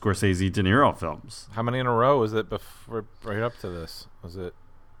Scorsese De Niro films. How many in a row was it before, right up to this? Was it?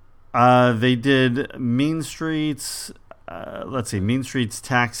 They did Mean Streets. Let's see, Mean Streets,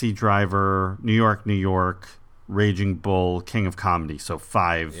 Taxi Driver, New York, Raging Bull, King of Comedy. So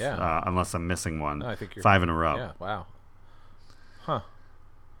 5, unless I'm missing one. No, I think you're 5 in a row. Yeah. Wow. Huh.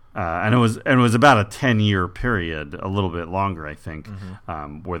 And it was about a 10-year period, a little bit longer, I think,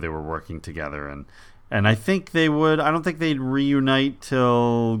 where they were working together, and I think they would. I don't think they'd reunite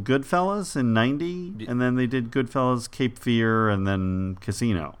till Goodfellas in '90, and then they did Goodfellas, Cape Fear, and then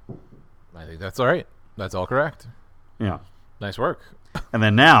Casino. I think that's all right. That's all correct. Yeah, nice work. And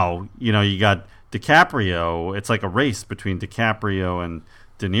then now, you got DiCaprio. It's like a race between DiCaprio and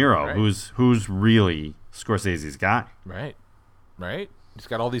De Niro. Right. Who's really Scorsese's guy? Right. He's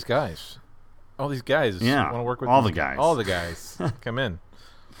got all these guys. All these guys. Yeah, want to work with all the guys. All the guys. Come in.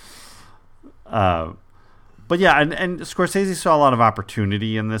 But yeah, and Scorsese saw a lot of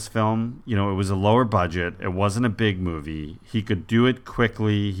opportunity in this film. It was a lower budget. It wasn't a big movie. He could do it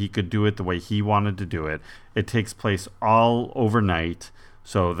quickly. He could do it the way he wanted to do it. It takes place all overnight,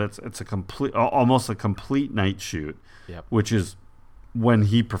 so it's almost a complete night shoot, which is when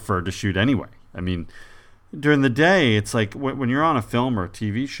he preferred to shoot anyway. I mean, during the day, it's like when you're on a film or a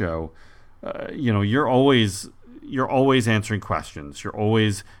TV show, you're always answering questions. You're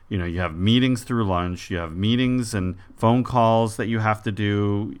always, you have meetings through lunch. You have meetings and phone calls that you have to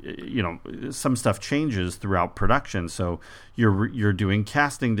do. Some stuff changes throughout production. So you're doing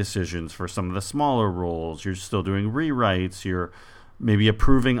casting decisions for some of the smaller roles. You're still doing rewrites. You're maybe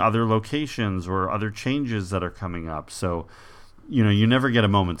approving other locations or other changes that are coming up. So, you never get a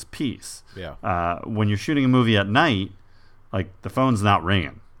moment's peace. Yeah. When you're shooting a movie at night, like the phone's not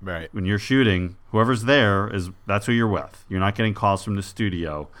ringing. Right. When you're shooting, whoever's there that's who you're with. You're not getting calls from the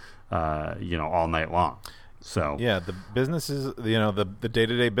studio, all night long. So yeah, the businesses, the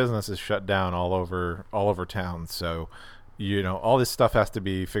day-to-day business is shut down all over town. So, all this stuff has to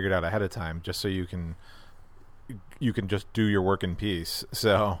be figured out ahead of time, just so you can just do your work in peace.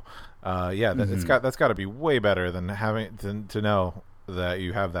 So, that's got to be way better than having to know that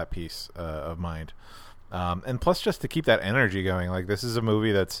you have that peace of mind. And plus, just to keep that energy going, like this is a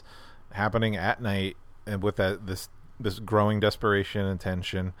movie that's happening at night, and with this growing desperation and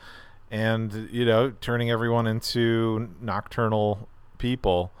tension, and turning everyone into nocturnal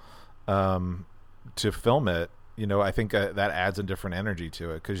people to film it. I think that adds a different energy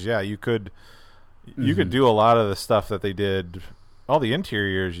to it, because you could do a lot of the stuff that they did, all the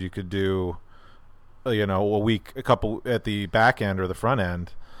interiors you could do, a couple at the back end or the front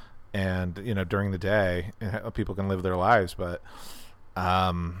end. And during the day, people can live their lives, but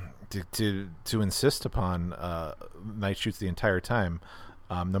to insist upon night shoots the entire time,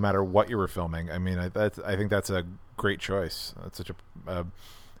 no matter what you were filming. I mean, I think that's a great choice. That's such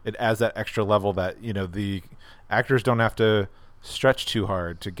it adds that extra level that the actors don't have to stretch too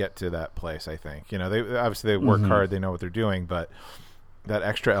hard to get to that place. I think they obviously work hard, they know what they're doing, but that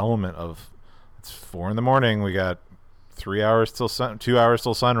extra element of it's 4 a.m, we got 3 hours till 2 hours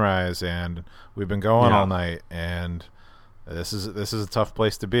till sunrise, and we've been going all night, and this is a tough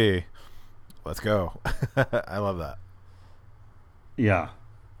place to be. Let's go. I love that. Yeah,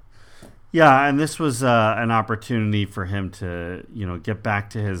 and this was an opportunity for him to get back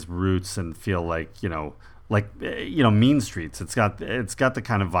to his roots and feel like Mean Streets. It's got the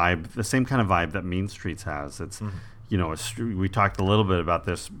kind of vibe, the same kind of vibe that Mean Streets has. It's we talked a little bit about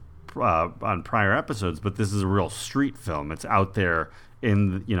this on prior episodes, but this is a real street film. It's out there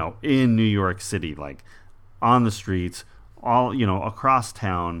in New York City, like on the streets, all across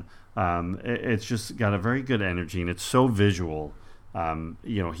town. It's just got a very good energy, and it's so visual.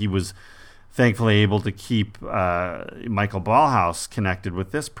 He was thankfully able to keep Michael Ballhaus connected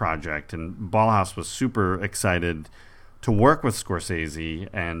with this project, and Ballhaus was super excited to work with Scorsese,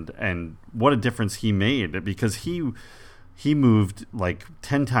 and what a difference he made, because he moved like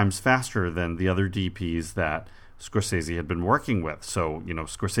 10 times faster than the other DPs that Scorsese had been working with. So,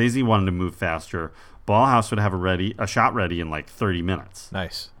 Scorsese wanted to move faster. Ballhaus would have a shot ready in like 30 minutes.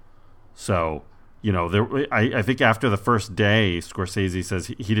 Nice. So, I think after the first day, Scorsese says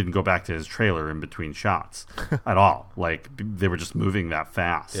he didn't go back to his trailer in between shots at all. Like, they were just moving that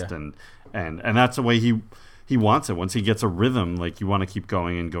fast. Yeah. And that's the way he wants it. Once he gets a rhythm, like, you want to keep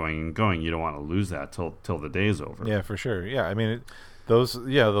going and going and going. You don't want to lose that till the day's over. Yeah, for sure. Yeah, I mean,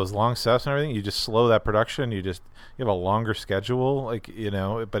 those long sets and everything, you just slow that production. You have a longer schedule, like,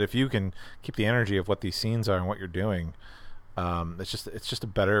 but if you can keep the energy of what these scenes are and what you're doing, it's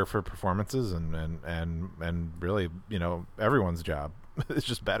just better for performances and really, everyone's job. It's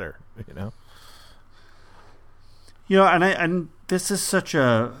just better, and this is such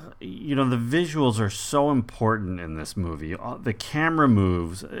a, the visuals are so important in this movie. The camera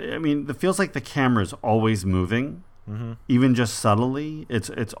moves. I mean, it feels like the camera is always moving, even just subtly.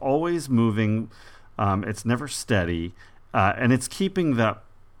 It's always moving. It's never steady, and it's keeping that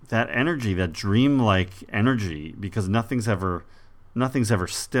energy, that dreamlike energy, because nothing's ever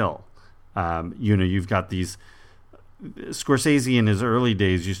still. You've got these. Scorsese in his early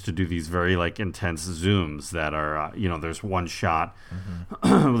days used to do these very intense zooms that are there's one shot.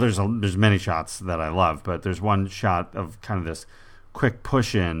 There's many shots that I love, but there's one shot of kind of this quick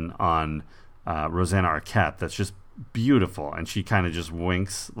push in on Rosanna Arquette that's just beautiful, and she kind of just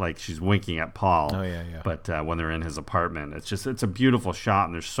winks, like she's winking at Paul. Oh yeah. But when they're in his apartment, it's a beautiful shot,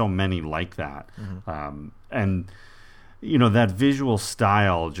 and there's so many like that. And that visual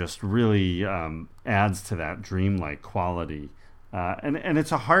style just really adds to that dreamlike quality. And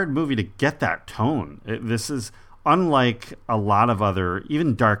it's a hard movie to get that tone. This is unlike a lot of other,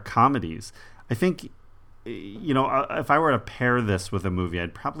 even dark comedies. I think, if I were to pair this with a movie,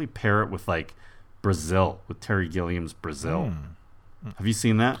 I'd probably pair it with Brazil, with Terry Gilliam's Brazil. Have you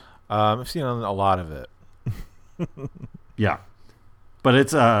seen that? I've seen a lot of it. Yeah. But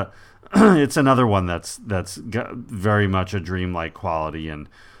it's it's another one that's got very much a dreamlike quality and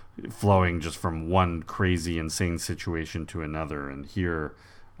flowing just from one crazy, insane situation to another. And here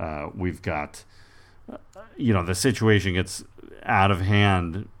we've got, the situation gets out of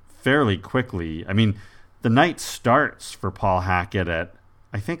hand fairly quickly. I mean, the night starts for Paul Hackett at,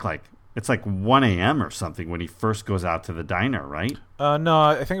 I think, it's 1 a.m. or something when he first goes out to the diner, right? No,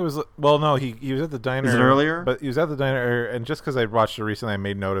 I think it was. Well, no, he was at the diner. Is it earlier? But he was at the diner, and just because I watched it recently, I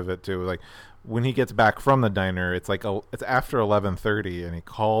made note of it too. When he gets back from the diner, it's it's after 11:30, and he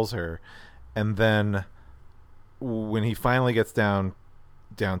calls her, and then when he finally gets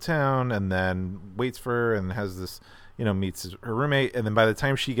downtown, and then waits for her, and has this, meets her roommate, and then by the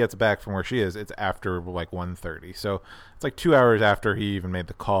time she gets back from where she is, it's after 1:30. So it's 2 hours after he even made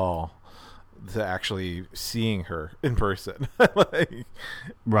the call to actually seeing her in person.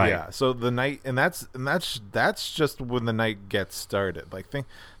 Right. Yeah. So the night, and that's just when the night gets started.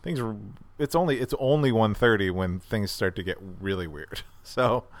 Things are, it's only 1:30 when things start to get really weird.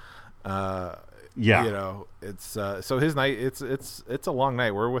 So it's so his night, it's a long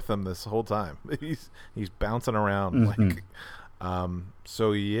night. We're with him this whole time. He's bouncing around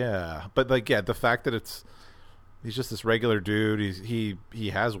so yeah. But the fact that he's just this regular dude. He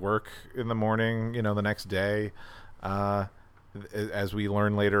has work in the morning, the next day. As we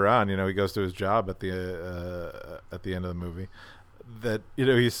learn later on, he goes to his job at the end of the movie. That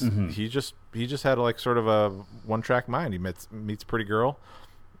he just had sort of a one-track mind. He meets a pretty girl.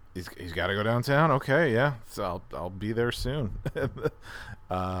 He's got to go downtown. Okay, yeah. So I'll be there soon.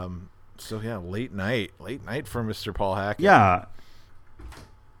 So yeah, late night for Mr. Paul Hackett. Yeah,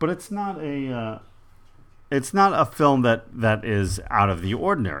 but it's not a film that is out of the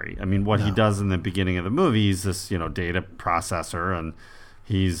ordinary. I mean, what he does in the beginning of the movie is this, data processor, and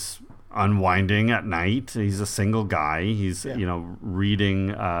he's unwinding at night. He's a single guy. He's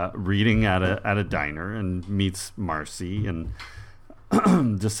reading at a diner, and meets Marcy, and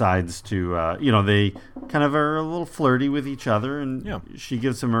decides to they kind of are a little flirty with each other, and she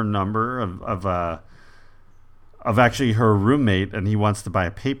gives him her number of actually her roommate, and he wants to buy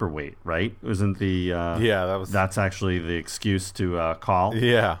a paperweight, right? Wasn't the that's actually the excuse to call.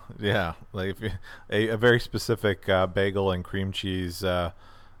 Yeah. A very specific bagel and cream cheese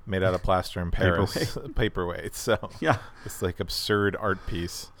made out of plaster in Paris paperweight. So yeah, it's absurd art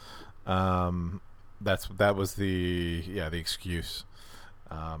piece. That was the excuse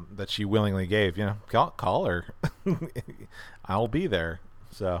that she willingly gave. Call her. I'll be there.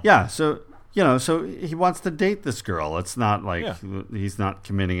 So yeah, so he wants to date this girl. It's not he's not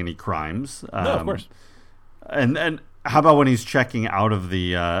committing any crimes. No, of course. And how about when he's checking out of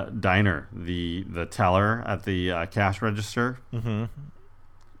the diner, the teller at the cash register? Mm-hmm.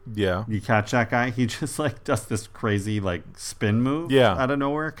 Yeah. You catch that guy? He just does this crazy spin move out of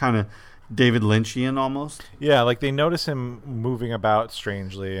nowhere, kind of David Lynchian almost. Yeah, they notice him moving about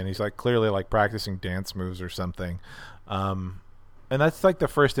strangely, and he's clearly practicing dance moves or something. And that's the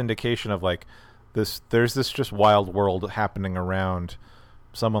first indication of this. There's this just wild world happening around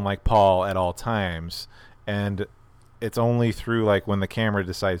someone like Paul at all times, and it's only through when the camera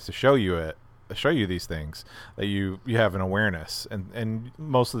decides to show you it show you these things, that you have an awareness, and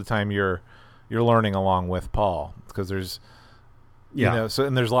most of the time you're learning along with Paul, because there's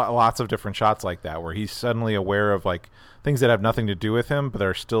and there's lots of different shots like that where he's suddenly aware of like things that have nothing to do with him, but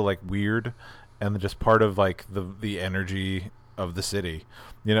they're still like weird and just part of like the energy of the city.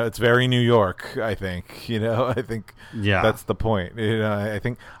 It's very New York, I think. I think that's the point. I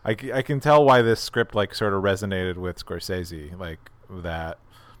think I can tell why this script like sort of resonated with Scorsese, like that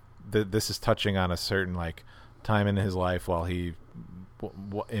this is touching on a certain like time in his life while he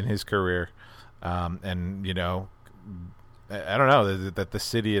in his career, and I don't know, that the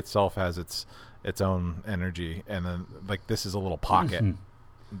city itself has its own energy, and then like this is a little pocket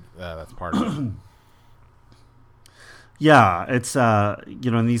that's part of it. Yeah, it's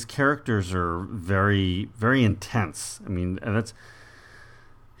and these characters are very, very intense. I mean, and that's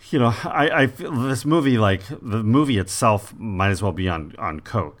I feel this movie, like the movie itself, might as well be on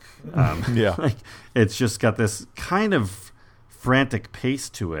coke. Like it's just got this kind of frantic pace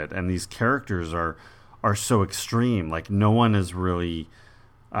to it, and these characters are so extreme. Like no one is really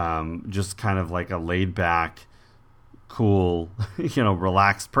just kind of like a laid back, cool,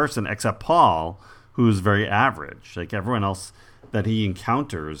 relaxed person, except Paul, who's very average. Like everyone else that he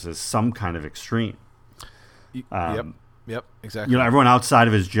encounters is some kind of extreme. Yep, exactly. Everyone outside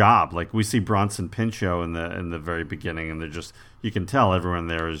of his job. Like we see Bronson Pinchot in the very beginning, and they're just, you can tell everyone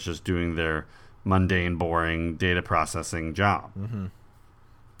there is just doing their mundane, boring data processing job. Mm-hmm.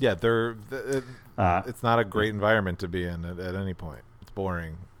 Yeah, it's not a great environment to be in at any point. It's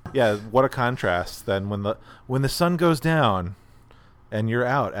boring. Yeah, what a contrast then when the sun goes down and you're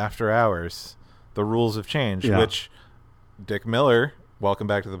out after hours. The rules have changed, which Dick Miller, welcome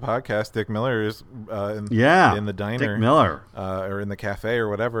back to the podcast. Dick Miller is in the diner, Dick Miller, or in the cafe or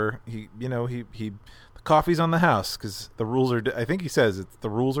whatever. He the coffee's on the house because the rules are. I think he says the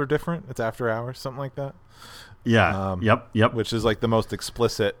rules are different. It's after hours, something like that. Yeah. Yep. Which is like the most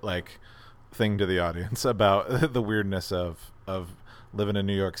explicit like thing to the audience about the weirdness of living in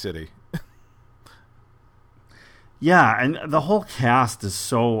New York City. Yeah, and the whole cast is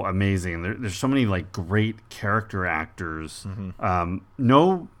so amazing. There's so many like great character actors. Mm-hmm.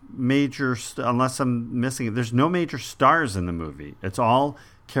 No major, unless I'm missing it, there's no major stars in the movie. It's all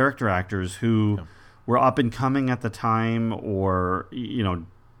character actors who were up and coming at the time, or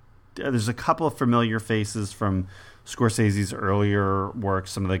there's a couple of familiar faces from Scorsese's earlier work.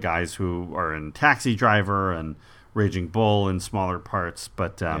 Some of the guys who are in Taxi Driver and Raging Bull in smaller parts,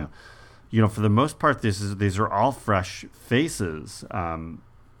 but. For the most part, these are all fresh faces.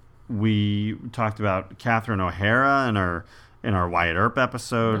 We talked about Catherine O'Hara in our Wyatt Earp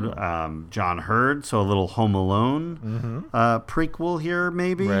episode. Mm-hmm. John Hurd, so a little Home Alone prequel here,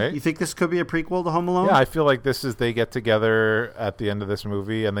 maybe. Right. You think this could be a prequel to Home Alone? Yeah, I feel like they get together at the end of this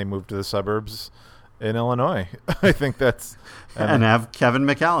movie and they move to the suburbs in Illinois. I think that's and have Kevin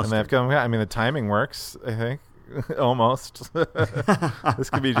McAllister. I mean, the timing works, I think. Almost. This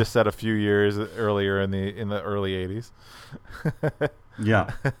could be just set a few years earlier in the early 80s.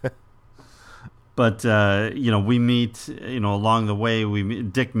 Yeah. But we meet along the way. We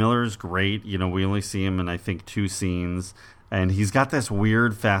meet Dick Miller's great. We only see him in I think 2 scenes, and he's got this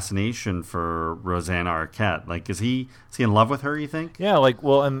weird fascination for Rosanna Arquette. Like, is he in love with her? You think? Yeah. Like,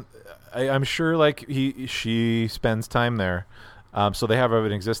 well, and I'm sure like she spends time there. So they have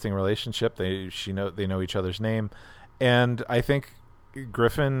an existing relationship. They know each other's name, and I think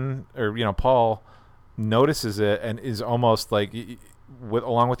Griffin or Paul notices it and is almost like,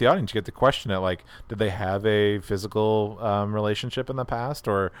 along with the audience, you get to question it. Like, did they have a physical relationship in the past,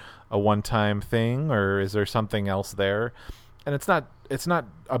 or a one-time thing, or is there something else there? And it's not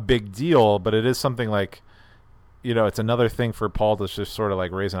a big deal, but it is something like. It's another thing for Paul to just sort of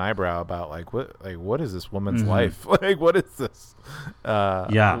like raise an eyebrow about what is this woman's life? Like, what is this?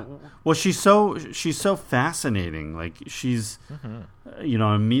 Yeah. Well, she's so fascinating. Like she's,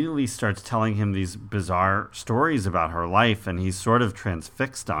 immediately starts telling him these bizarre stories about her life, and he's sort of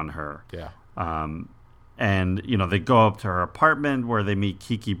transfixed on her. Yeah. And they go up to her apartment where they meet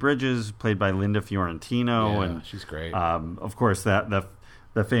Kiki Bridges, played by Linda Fiorentino, and she's great. Of course,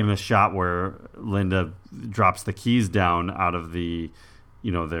 the famous shot where Linda drops the keys down out of their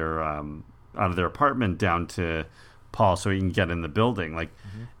apartment down to Paul so he can get in the building. Like,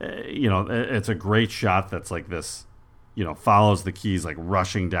 it's a great shot that's like this, follows the keys like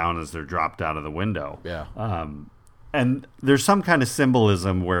rushing down as they're dropped out of the window. Yeah. And there's some kind of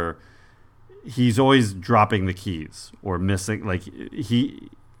symbolism where he's always dropping the keys or missing. Like he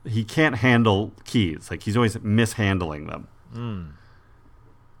can't handle keys. Like he's always mishandling them.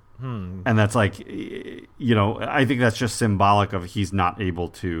 And that's like, I think that's just symbolic of he's not able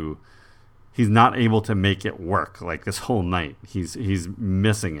to he's not able to make it work like this whole night. He's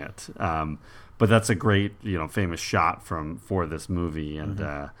missing it. But that's a great, famous shot for this movie,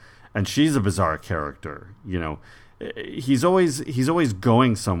 and she's a bizarre character. He's always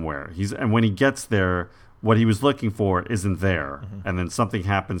going somewhere. And when he gets there, what he was looking for isn't there, and then something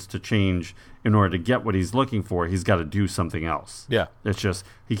happens to change in order to get what he's looking for. He's got to do something else. Yeah, it's just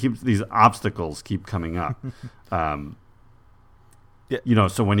these obstacles keep coming up. Yeah.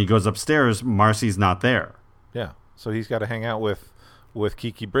 So when he goes upstairs, Marcy's not there. Yeah, so he's got to hang out with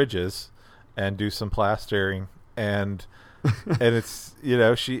Kiki Bridges and do some plastering, and it's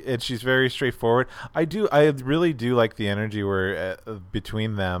she's very straightforward. I really do like the energy where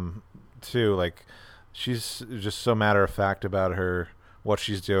between them too. Like, she's just so matter of fact about what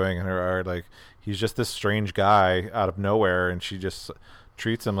she's doing and her art. Like, he's just this strange guy out of nowhere, and she just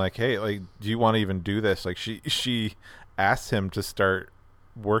treats him like, hey, like, do you want to even do this? Like, she asks him to start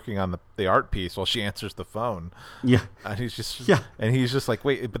working on the art piece while she answers the phone. Yeah. And he's just like,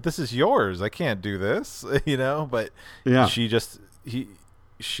 wait, but this is yours. I can't do this, but yeah. She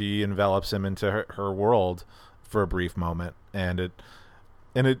envelops him into her world for a brief moment, and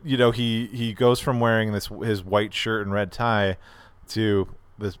he goes from wearing his white shirt and red tie to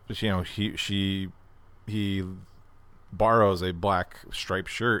this, he borrows a black striped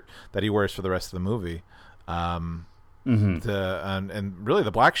shirt that he wears for the rest of the movie. And really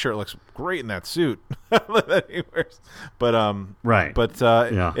the black shirt looks great in that suit that he wears. But right. But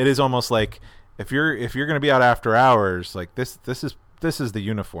it is almost like if you're going to be out after hours, like this is the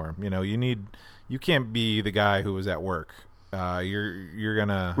uniform. You can't be the guy who was at work.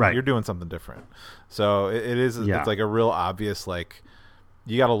 You're doing something different. So it's like a real obvious, like,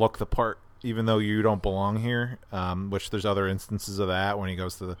 you got to look the part even though you don't belong here. Which there's other instances of that when he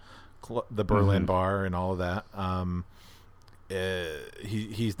goes to the Berlin bar and all of that.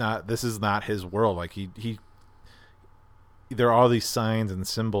 He's not. This is not his world. Like he. There are all these signs and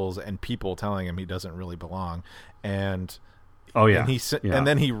symbols and people telling him he doesn't really belong, and and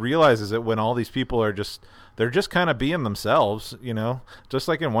then he realizes it when all these people are they're just kind of being themselves, just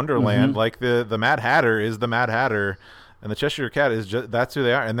like in Wonderland. Like the Mad Hatter is the Mad Hatter, and the Cheshire Cat is that's who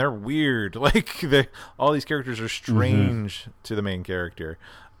they are, and they're weird. Like all these characters are strange to the main character.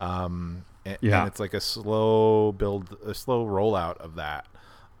 And it's like a slow rollout of that.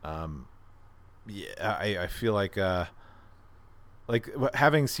 I feel like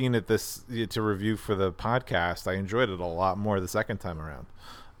having seen it to review for the podcast, I enjoyed it a lot more the second time around.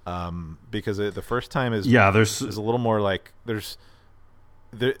 Because the first time is a little more like I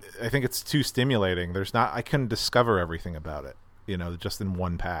think it's too stimulating. I couldn't discover everything about it, just in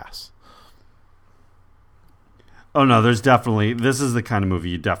one pass. Oh no, this is the kind of movie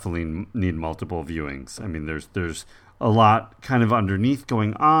you definitely need multiple viewings. I mean, there's a lot kind of underneath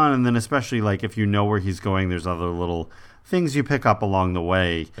going on, and then especially like if you know where he's going, there's other little things you pick up along the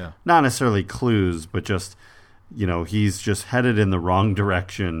way. Yeah. Not necessarily clues, but just he's just headed in the wrong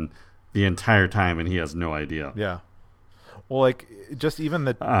direction the entire time, and he has no idea. Yeah. Well, like just even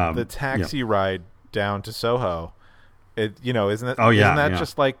the taxi ride down to Soho, isn't it? Oh yeah. Isn't that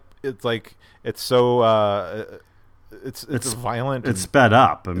just like it's so. It's violent. It's sped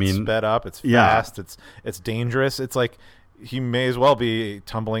up. It's sped up. It's fast. It's dangerous. It's like he may as well be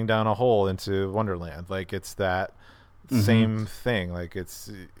tumbling down a hole into Wonderland. Like it's that same thing. Like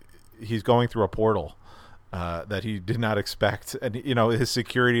he's going through a portal that he did not expect, and his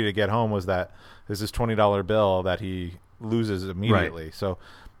security to get home was his $20 bill that he loses immediately. Right. So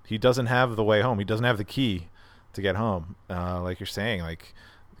he doesn't have the way home. He doesn't have the key to get home. Like you're saying, like.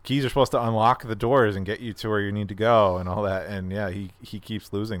 Keys are supposed to unlock the doors and get you to where you need to go and all that, and he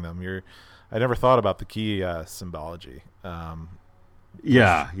keeps losing them. I never thought about the key symbology. Shows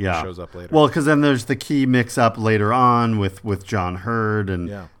up later. Well, because then there's the key mix up later on with John Hurd,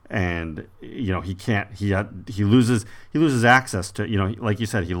 and he loses access to like you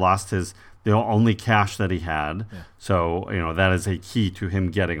said, he lost the only cash that he had. Yeah. So that is a key to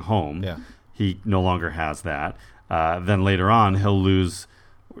him getting home. Yeah. He no longer has that. Then later on he'll lose.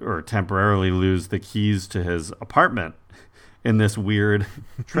 Or temporarily lose the keys to his apartment in this weird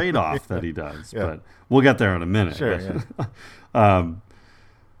trade-off that he does. Yeah. But we'll get there in a minute. Sure,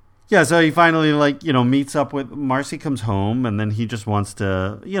 so he finally meets up with Marcy, comes home, and then he just wants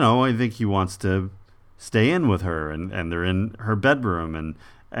to, I think he wants to stay in with her, and they're in her bedroom,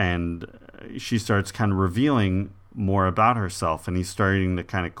 and she starts kind of revealing more about herself, and he's starting to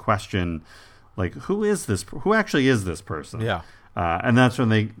kind of question, like, who actually is this person? Yeah. And that's when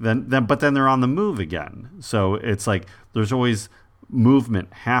but then they're on the move again. So it's like there's always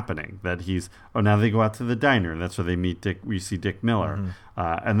movement happening. That now they go out to the diner. That's where they meet Dick. We see Dick Miller,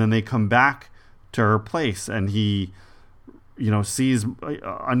 and then they come back to her place, and he,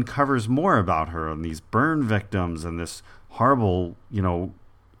 uncovers more about her and these burn victims and this horrible,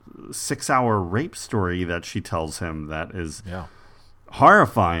 6-hour rape story that she tells him that is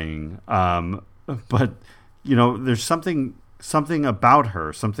horrifying. But there's something about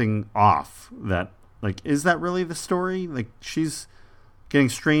her, something off that, like, is that really the story? Like, she's getting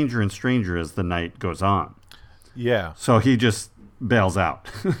stranger and stranger as the night goes on. Yeah. So he just bails out.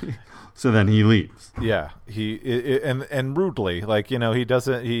 So then he leaves. Yeah. And rudely, like, he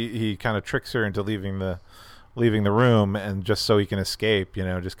doesn't, he kind of tricks her into leaving the room, and just so he can escape,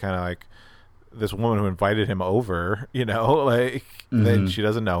 just kind of like this woman who invited him over, then she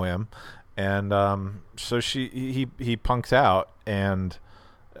doesn't know him. And so he punks out, and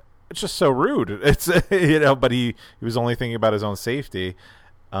it's just so rude. It's but he was only thinking about his own safety,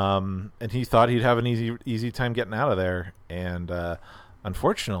 and he thought he'd have an easy time getting out of there. And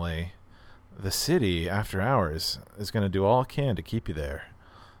unfortunately, the city after hours is going to do all it can to keep you there.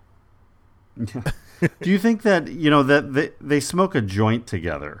 Do you think that that they smoke a joint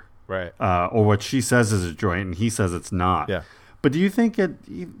together, right? Or what she says is a joint, and he says it's not. Yeah. But do you think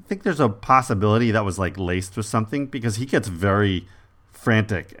there's a possibility that was like laced with something? Because he gets very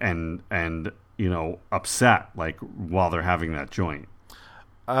frantic and upset, like, while they're having that joint.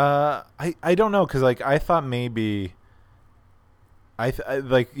 I don't know, because like I thought maybe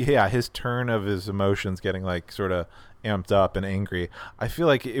his turn of his emotions getting like sort of amped up and angry. I feel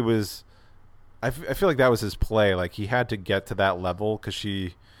like it was. I feel like that was his play. Like, he had to get to that level because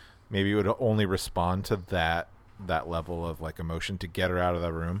she maybe would only respond to that level of like emotion to get her out of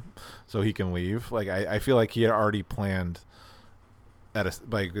that room so he can leave. Like, I feel like he had already planned as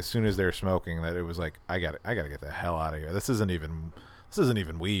soon as they were smoking that it was like, I gotta get the hell out of here. This isn't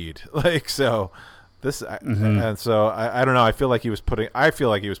even weed. Like, so this, and so I don't know. I feel like he was putting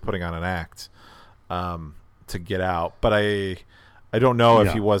on an act to get out, but I don't know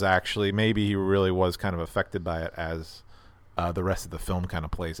if he was actually. Maybe he really was kind of affected by it as the rest of the film kind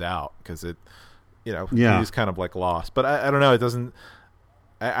of plays out, because it, he's kind of like lost. But I don't know. It doesn't.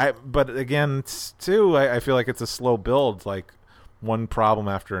 But again, too, I feel like it's a slow build. Like, one problem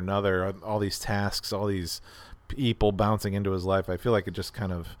after another, all these tasks, all these people bouncing into his life. I feel like it just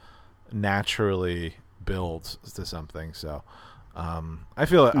kind of naturally builds to something. So I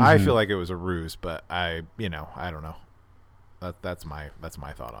feel like it was a ruse, but I don't know. That's my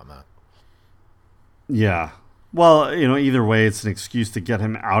thought on that. Yeah. Well, either way, it's an excuse to get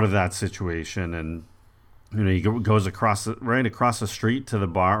him out of that situation, and he goes right across the street to the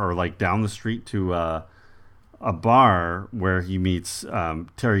bar, or like down the street to a bar where he meets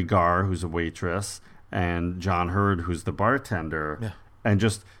Terry Garr, who's a waitress, and John Hurd, who's the bartender, and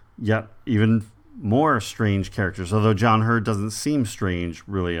just yet even more strange characters. Although John Hurd doesn't seem strange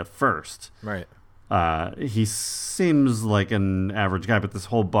really at first, right? He seems like an average guy, but this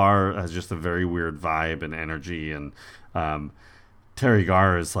whole bar has just a very weird vibe and energy. And Terry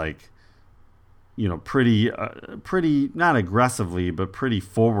Garr is like, pretty not aggressively, but pretty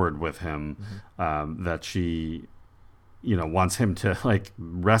forward with him. That she, wants him to like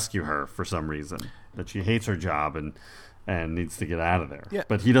rescue her for some reason. That she hates her job and needs to get out of there. Yeah.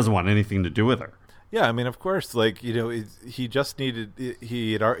 But he doesn't want anything to do with her. Yeah, I mean, of course, like, he just needed,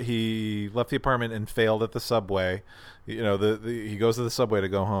 he left the apartment and failed at the subway. He goes to the subway to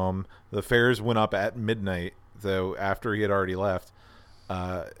go home. The fares went up at midnight, though, after he had already left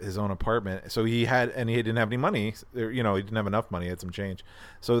his own apartment. So he didn't have any money. He didn't have enough money. He had some change.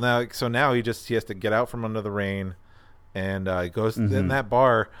 So now he has to get out from under the rain, and he goes in that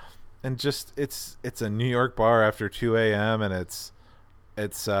bar, and just it's a New York bar after 2 a.m. and it's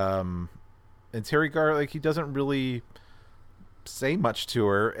and Terry Garr, like, he doesn't really say much to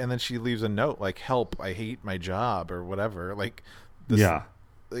her, and then she leaves a note like, "Help, I hate my job," or whatever. Like,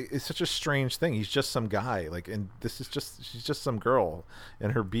 it's such a strange thing. He's just some guy, like, and she's just some girl in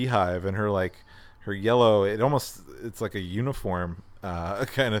her beehive and her yellow. It's like a uniform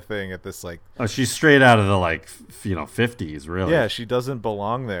kind of thing at this, like. Oh, she's straight out of the 50s, really. Yeah, she doesn't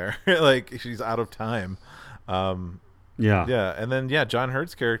belong there. Like, she's out of time. Yeah, and then John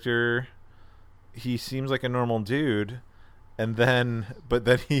Hurt's character, he seems like a normal dude, but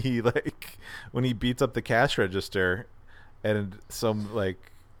then he, like, when he beats up the cash register, and some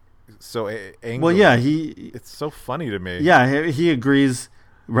like so angry. Well, yeah, it's so funny to me. Yeah, he agrees,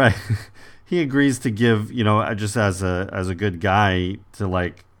 right? He agrees to give, just as a good guy, to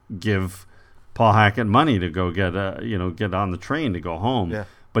like give Paul Hackett money to go get on the train to go home. Yeah.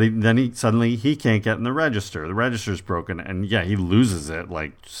 But then he suddenly he can't get in the register. The register's broken, and he loses it,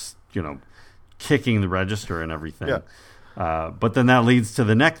 like just, kicking the register and everything. Yeah. But then that leads to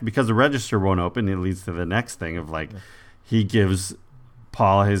the next, because the register won't open. It leads to the next thing of like he gives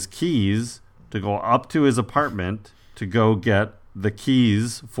Paul his keys to go up to his apartment to go get the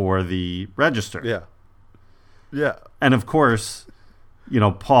keys for the register. Yeah. Yeah. And of course,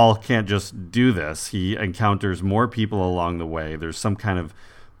 Paul can't just do this. He encounters more people along the way. There's some kind of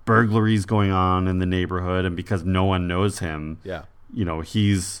burglaries going on in the neighborhood, and because no one knows him,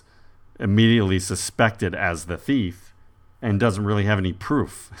 he's immediately suspected as the thief and doesn't really have any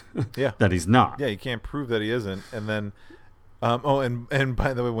proof that he's not. Yeah, you can't prove that he isn't. And then and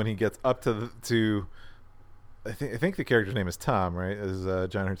by the way, when he gets up to I think the character's name is Tom, right? Is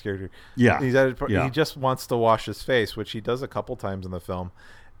John Hurt's character. Yeah. He just wants to wash his face, which he does a couple times in the film.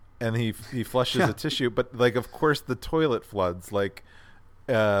 And he flushes a tissue, but like of course the toilet floods like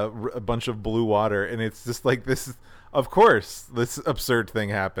a bunch of blue water, and it's just like this. Of course, this absurd thing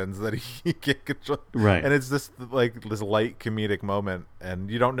happens that he can't control. Right, and it's just like this light comedic moment,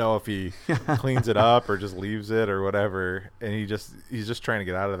 and you don't know if he cleans it up or just leaves it or whatever. And he's just trying to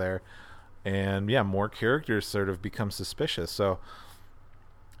get out of there. And more characters sort of become suspicious. So,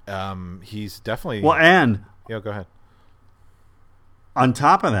 he's definitely and go ahead. On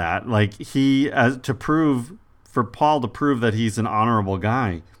top of that, like for Paul to prove that he's an honorable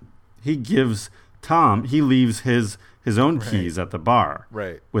guy, he leaves his own keys at the bar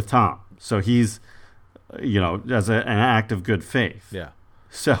with Tom. So he's, as an act of good faith. Yeah.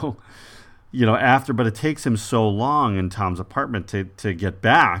 So, but it takes him so long in Tom's apartment to get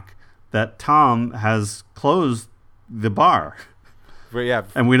back that Tom has closed the bar. Yeah.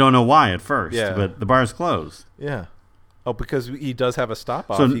 And we don't know why at first, Yeah. but the bar's closed. Yeah. Oh, because he does have a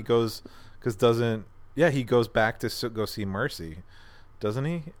stop off. So, he goes he goes back to go see Marcy, doesn't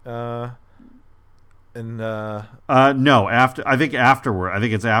he? No, I think afterward. I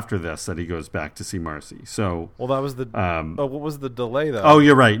think it's after this that he goes back to see Marcy. So, well, that was the. what was the delay though? Oh,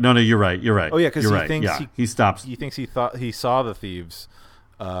 you're right. No, you're right. You're right. Oh yeah, because he right. thinks he stops. He thinks he thought he saw the thieves,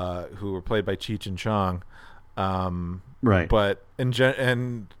 who were played by Cheech and Chong, right? But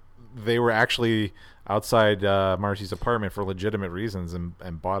and they were actually outside Marcy's apartment for legitimate reasons,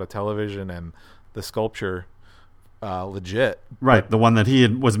 and bought a television and the sculpture. Legit, right? The one that he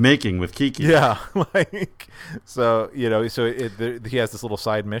was making with Kiki. Yeah, so he has this little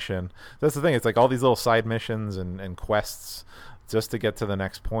side mission. That's the thing. It's like all these little side missions and quests just to get to the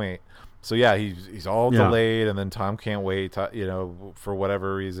next point. So he's all delayed, and then Tom can't wait. For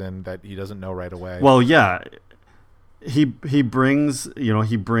whatever reason that he doesn't know right away. Well, he brings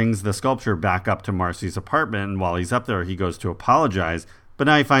the sculpture back up to Marcy's apartment, and while he's up there, he goes to apologize, but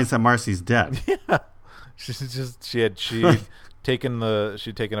now he finds that Marcy's dead. Yeah. She'd taken a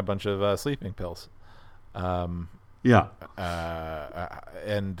bunch of sleeping pills. And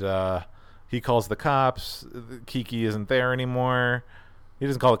he calls the cops. Kiki isn't there anymore. He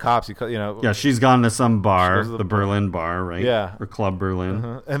doesn't call the cops. She's gone to some bar, the Berlin bar, right? Yeah, or Club Berlin.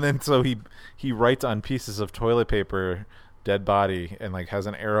 Uh-huh. And then so he writes on pieces of toilet paper, "dead body," and like has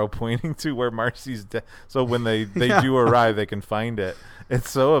an arrow pointing to where Marcy's dead. So when they do arrive, they can find it. It's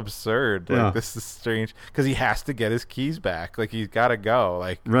so absurd. Like this is strange because he has to get his keys back. Like he's got to go.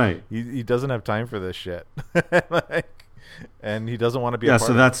 Like right. He doesn't have time for this shit. And he doesn't want to be. A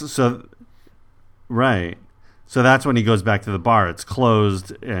part So that's when he goes back to the bar. It's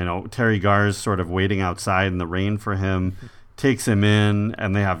closed. Terry Garr's sort of waiting outside in the rain for him. Takes him in,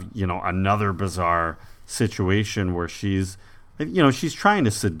 and they have another bizarre situation where she's trying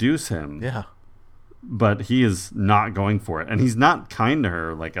to seduce him. Yeah. But he is not going for it, and he's not kind to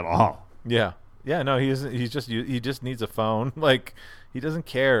her like at all. Yeah, no, he isn't. He just needs a phone. Like he doesn't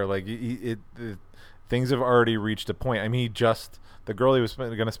care. Like things have already reached a point. I mean, the girl he was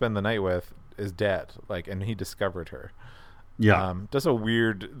going to spend the night with is dead. Like, and he discovered her. Yeah, it's a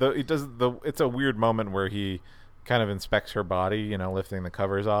weird moment where he kind of inspects her body, lifting the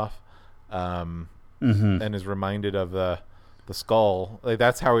covers off, and is reminded of the skull. Like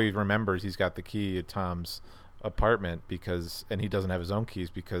that's how he remembers he's got the key at Tom's apartment and he doesn't have his own keys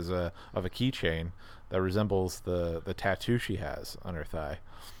because of a keychain that resembles the tattoo she has on her thigh.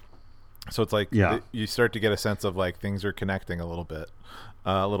 So it's like you start to get a sense of like things are connecting a little bit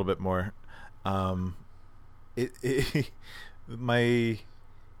more. And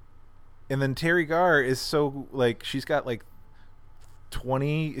then Terry Garr is so like she's got like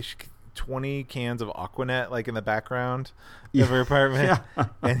 20 cans of Aquanet like in the background of her apartment,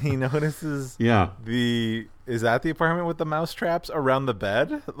 and he notices is that the apartment with the mouse traps around the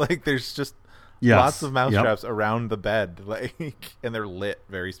bed? Like there's just Yes. Lots of mousetraps around the bed, like, and they're lit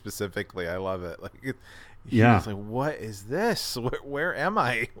very specifically. I love it. Like, he's like, what is this? Where am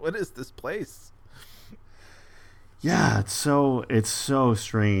I? What is this place? Yeah, it's so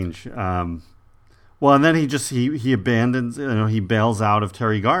strange. Well, and then he abandons. He bails out of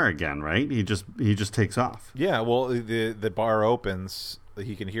Terry Garr again, right? He just takes off. Yeah. Well, the bar opens.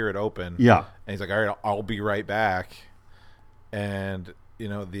 He can hear it open. Yeah. And he's like, all right, I'll be right back. And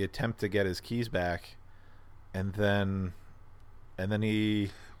the attempt to get his keys back, and then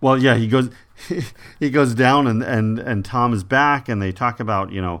he. Well, yeah, he goes down, and Tom is back, and they talk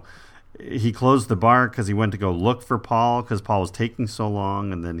about he closed the bar because he went to go look for Paul because Paul was taking so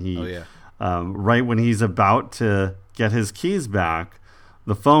long, and then he right when he's about to get his keys back,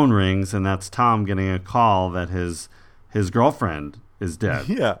 the phone rings, and that's Tom getting a call that his girlfriend is dead.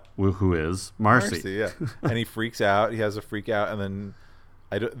 Yeah, who is Marcy? Yeah, and he freaks out. He has a freak out, and then.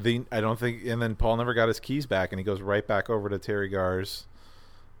 I don't think, and then Paul never got his keys back, and he goes right back over to Terry Garr's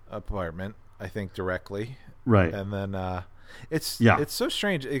apartment, I think, directly. Right. And then it's so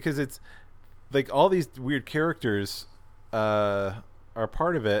strange because it's like all these weird characters are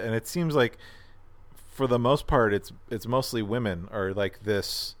part of it, and it seems like for the most part it's mostly women or like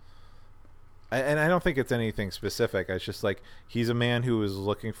this. And I don't think it's anything specific. It's just like he's a man who is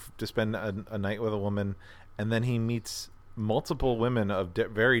looking to spend a night with a woman, and then he meets multiple women of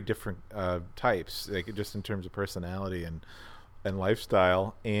very different types, like just in terms of personality and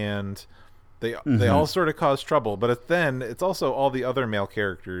lifestyle, and they all sort of cause trouble. But then it's also all the other male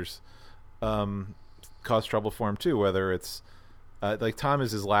characters cause trouble for him too. Whether it's like Tom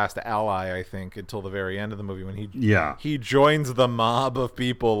is his last ally, I think, until the very end of the movie when he joins the mob of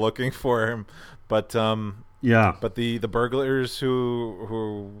people looking for him. But but the burglars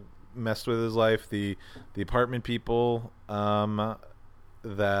who messed with his life, the apartment people that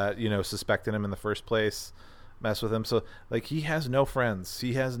suspected him in the first place mess with him. So like he has no friends,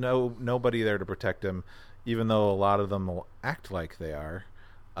 he has nobody there to protect him, even though a lot of them will act like they are.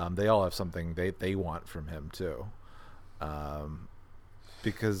 They all have something they want from him too,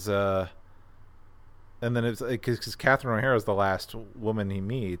 because and then it's because Catherine O'Hara is the last woman he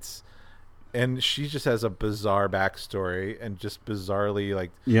meets. And she just has a bizarre backstory and just bizarrely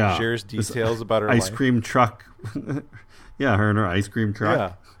shares details about her ice life. Cream truck. Yeah, her and her ice cream truck.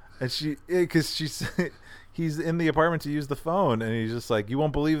 Yeah, and because he's in the apartment to use the phone, and he's just like, "You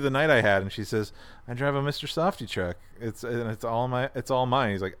won't believe the night I had." And she says, "I drive a Mr. Softy truck. It's all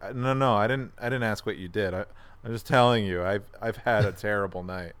mine." He's like, "No, I didn't ask what you did. I'm just telling you, I've had a terrible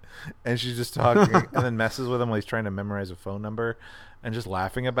night." And she's just talking, and then messes with him while he's trying to memorize a phone number. And just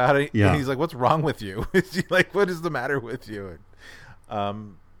laughing about it. Yeah. And he's like, "What's wrong with you?" Like, what is the matter with you?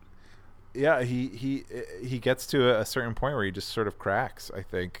 And, he gets to a certain point where he just sort of cracks, I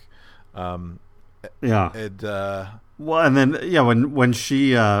think. And then when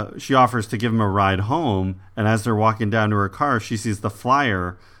she offers to give him a ride home, and as they're walking down to her car, she sees the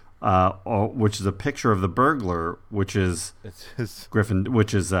flyer, which is a picture of the burglar, which is Griffin,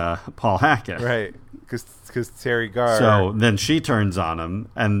 which is Paul Hackett, right? Because Terry Garr. So then she turns on him,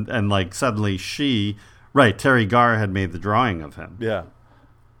 and like suddenly Terry Garr had made the drawing of him. Yeah,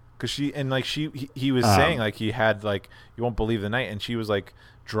 because he was saying like he had like you won't believe the night, and she was like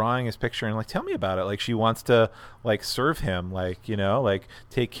drawing his picture and like tell me about it. Like she wants to like serve him, like like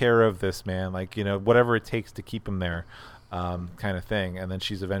take care of this man, like whatever it takes to keep him there. Kind of thing. And then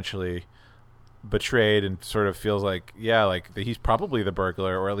she's eventually betrayed and sort of feels like he's probably the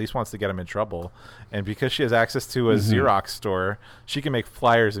burglar, or at least wants to get him in trouble. And because she has access to a Xerox store, she can make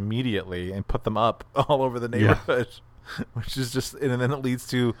flyers immediately and put them up all over the neighborhood, which is just, and then it leads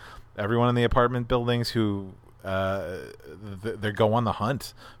to everyone in the apartment buildings who they go on the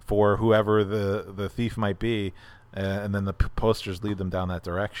hunt for whoever the thief might be, and then the posters lead them down that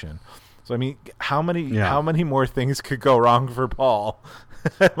direction. So I mean, how many more things could go wrong for Paul?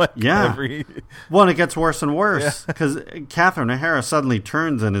 Well, and it gets worse and worse because Catherine O'Hara suddenly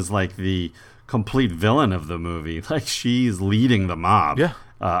turns and is like the complete villain of the movie. Like she's leading the mob,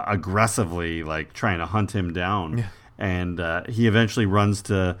 aggressively, like trying to hunt him down. Yeah. And he eventually runs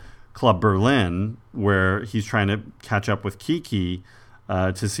to Club Berlin, where he's trying to catch up with Kiki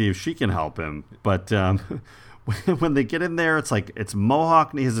to see if she can help him. But when they get in there, it's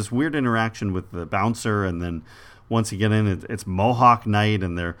Mohawk. He has this weird interaction with the bouncer, and then once you get in, it's Mohawk night,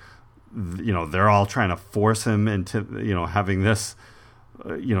 and they're all trying to force him into having this,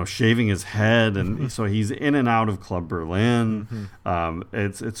 shaving his head, and so he's in and out of Club Berlin.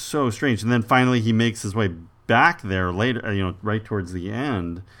 It's so strange, and then finally he makes his way back there later, right towards the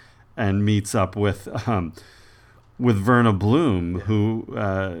end, and meets up with Verna Bloom,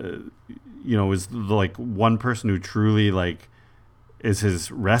 who is like one person who truly like is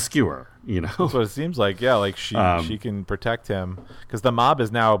his rescuer. That's what it seems like. Yeah, like she can protect him because the mob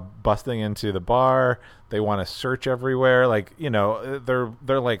is now busting into the bar. They want to search everywhere. Like they're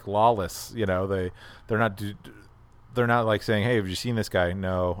like lawless. They're not like saying, "Hey, have you seen this guy?"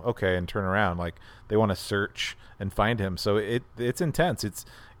 No, okay, and turn around. Like they want to search and find him. So it's intense.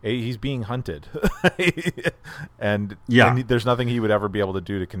 He's being hunted, and there's nothing he would ever be able to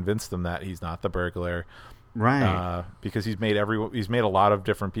do to convince them that he's not the burglar. Right, because he's made a lot of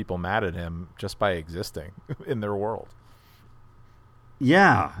different people mad at him just by existing in their world.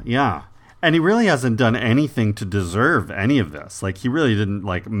 Yeah, and he really hasn't done anything to deserve any of this. Like he really didn't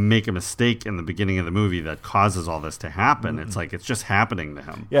like make a mistake in the beginning of the movie that causes all this to happen. It's like it's just happening to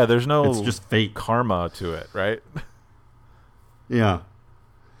him. Yeah, there's no it's just fate karma to it, right? Yeah,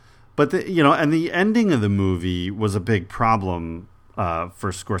 but and the ending of the movie was a big problem. For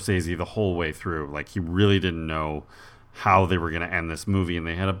Scorsese the whole way through. Like he really didn't know how they were going to end this movie, and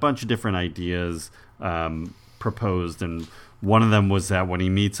they had a bunch of different ideas proposed, and one of them was that when he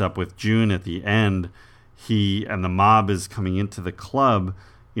meets up with June at the end, he and the mob is coming into the club,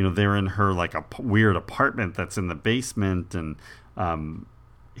 they're in her like a weird apartment that's in the basement, and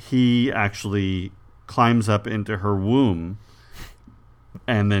he actually climbs up into her womb,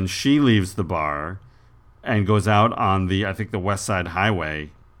 and then she leaves the bar and goes out on the West Side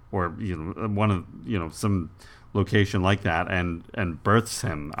Highway, or one of some location like that, and births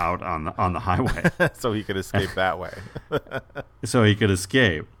him out on the highway, so he could escape that way. So he could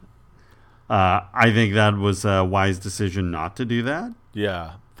escape. I think that was a wise decision not to do that.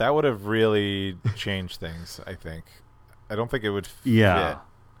 Yeah, that would have really changed things. I think. I don't think it would fit. Yeah,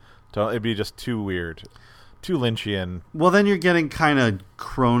 it'd be just too weird. Too Lynchian. Well, then you're getting kind of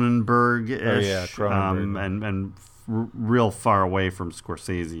Cronenberg-ish, Cronenberg. and real far away from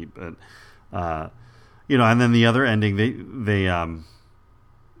Scorsese. But and then the other ending,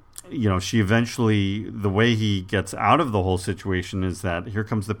 she eventually, the way he gets out of the whole situation is that here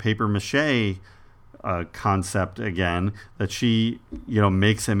comes the paper mache concept again. That she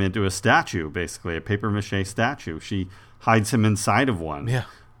makes him into a statue, basically a paper mache statue. She hides him inside of one. Yeah.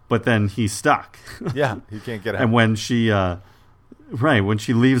 But then he's stuck. Yeah, he can't get out. And when she, when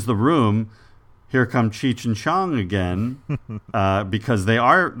she leaves the room, here come Cheech and Chong again, because they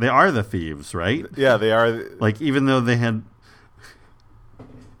are the thieves, right? Yeah, they are. Like even though they had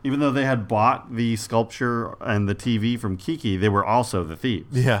bought the sculpture and the TV from Kiki, they were also the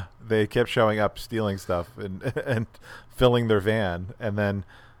thieves. Yeah, they kept showing up, stealing stuff, and filling their van, and then.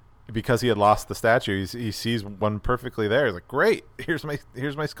 Because he had lost the statue, he sees one perfectly there. He's like, "Great, here's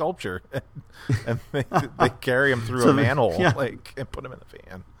my sculpture," and they carry him through a manhole, and put him in a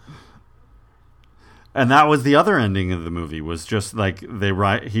van. And that was the other ending of the movie. Was just like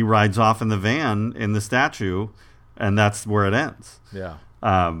he rides off in the van in the statue, and that's where it ends. Yeah.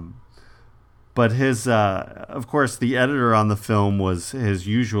 But his, of course, the editor on the film was his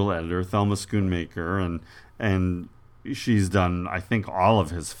usual editor, Thelma Schoonmaker, and. She's done, I think, all of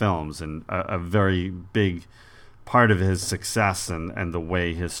his films, and a very big part of his success and the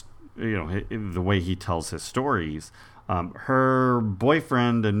way the way he tells his stories. Her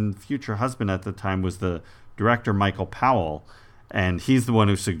boyfriend and future husband at the time was the director Michael Powell, and he's the one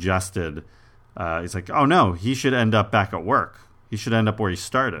who suggested. He's like, "Oh no, he should end up back at work. He should end up where he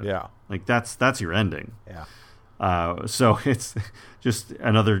started. Yeah, like that's your ending. Yeah." So it's just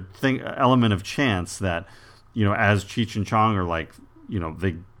another element of chance that. As Cheech and Chong are like,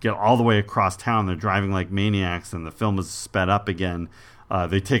 they get all the way across town. They're driving like maniacs, and the film is sped up again.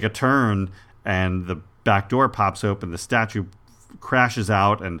 They take a turn, and the back door pops open. The statue crashes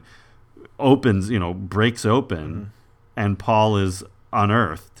out and opens, breaks open, and Paul is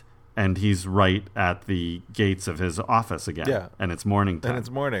unearthed, and he's right at the gates of his office again. Yeah. And it's morning time. And it's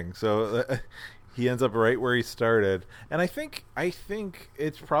morning, so... He ends up right where he started, and I think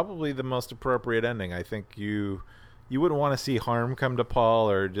it's probably the most appropriate ending. I think you wouldn't want to see harm come to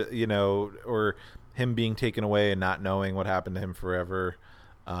Paul, or or him being taken away and not knowing what happened to him forever.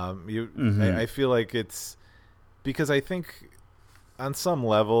 I feel like it's because I think on some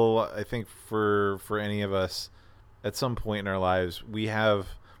level, I think for any of us, at some point in our lives, we don't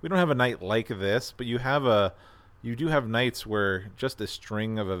have a night like this, but you do have nights where just a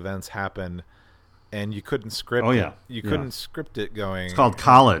string of events happen. And you couldn't script it. You couldn't script it going. It's called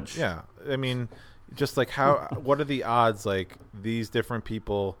college. Yeah. I mean, just like what are the odds like these different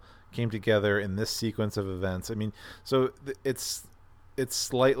people came together in this sequence of events? I mean, so it's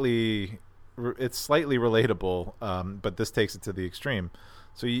slightly relatable, but this takes it to the extreme.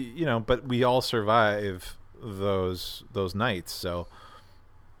 So but we all survive those nights. So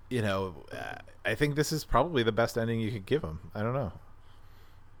I think this is probably the best ending you could give him. I don't know.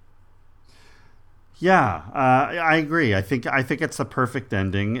 Yeah, I agree. I think it's a perfect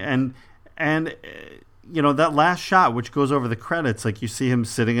ending, and that last shot, which goes over the credits, like you see him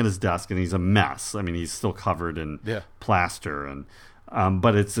sitting at his desk, and he's a mess. I mean, he's still covered in plaster, and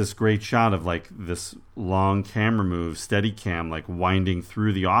but it's this great shot of like this long camera move, steady cam, like winding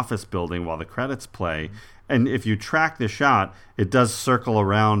through the office building while the credits play. And if you track the shot, it does circle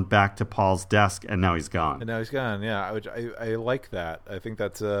around back to Paul's desk, and now he's gone. Yeah, which I like that. I think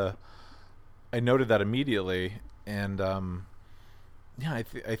that's I noted that immediately, and I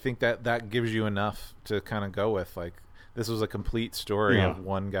think that gives you enough to kind of go with. Like, this was a complete story of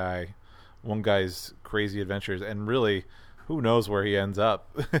one guy's crazy adventures, and really, who knows where he ends up?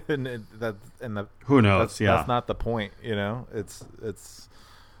 Who knows? That's not the point. It's.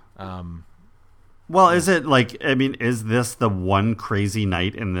 Well, is it like? I mean, is this the one crazy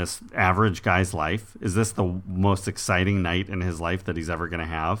night in this average guy's life? Is this the most exciting night in his life that he's ever going to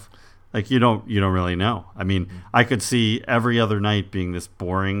have? Like, you don't really know. I mean, I could see every other night being this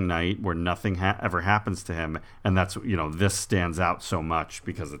boring night where nothing ever happens to him, and that's this stands out so much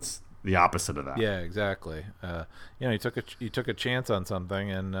because it's the opposite of that. Yeah, exactly. He took a chance on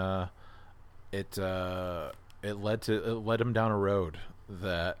something, and it led him down a road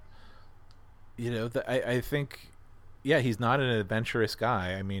that I think, he's not an adventurous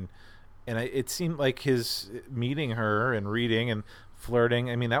guy. I mean, and it seemed like his meeting her and reading and flirting,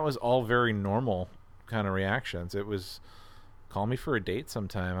 I mean, that was all very normal kind of reactions. It was, call me for a date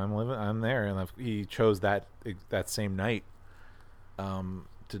sometime. I'm there, and he chose that same night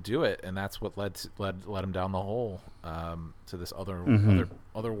to do it, and that's what led him down the hole to this other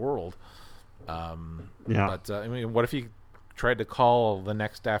world. But I mean, what if he tried to call the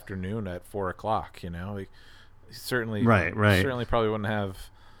next afternoon at 4:00? He certainly certainly probably wouldn't have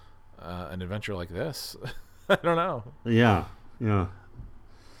an adventure like this. I don't know. Yeah.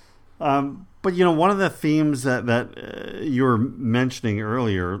 But one of the themes that you were mentioning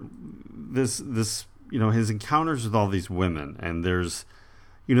earlier, this his encounters with all these women, and there's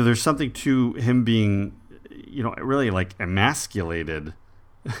something to him being really like emasculated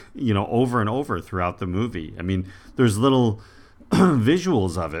over and over throughout the movie. I mean, there's little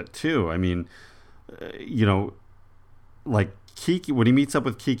visuals of it too. I mean, like Kiki, when he meets up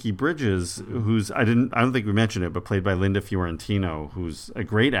with Kiki Bridges, who's I don't think we mentioned it, but played by Linda Fiorentino, who's a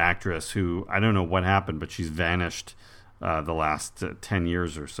great actress who, I don't know what happened, but she's vanished the last 10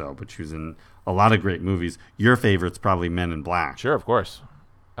 years or so, but she was in a lot of great movies. Your favorite's probably Men in Black. Sure, of course.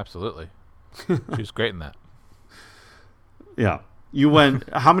 Absolutely. She was great in that. Yeah. You went.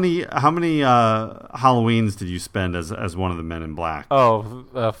 How many Halloweens did you spend as one of the Men in Black? 4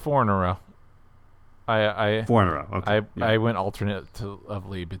 in a row. 4 in a row. Okay. I went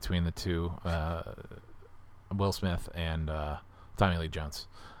alternatively between the two, Will Smith and Tommy Lee Jones,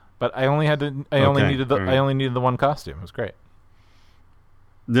 but I only needed the one costume. It was great.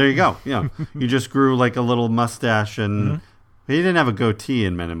 There you go. Yeah, you just grew like a little mustache, and he didn't have a goatee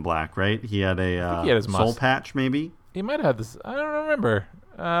in Men in Black, right? He had he had his soul patch, maybe. He might have had this. I don't remember.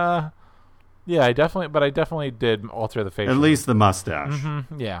 Yeah, I definitely did alter the face. At least the mustache.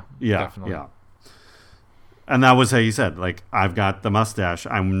 Mm-hmm. Yeah, definitely. Yeah. And that was how you said, like, I've got the mustache.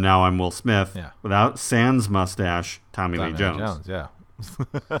 I'm Will Smith. Yeah. Without sans mustache, Tommy Lee Jones. Yeah.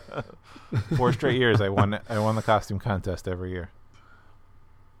 4 straight years I won the costume contest every year.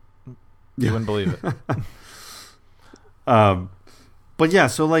 You wouldn't believe it. But yeah,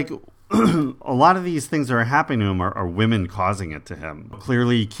 so like a lot of these things that are happening to him are women causing it to him.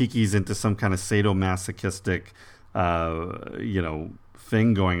 Clearly, Kiki's into some kind of sadomasochistic,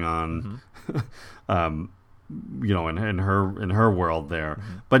 thing going on. In her world there.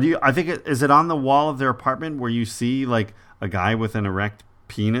 Mm-hmm. But I think is it on the wall of their apartment where you see like a guy with an erect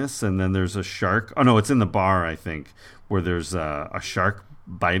penis, and then there's a shark. Oh no, it's in the bar, I think, where there's a shark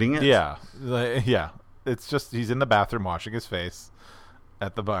biting it. Yeah. It's just he's in the bathroom washing his face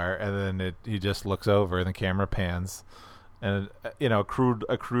at the bar, and then he just looks over, and the camera pans, and a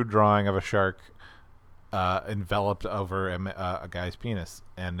crude drawing of a shark enveloped over a guy's penis,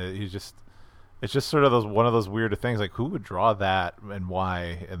 and it's just sort of one of those weird things, like who would draw that and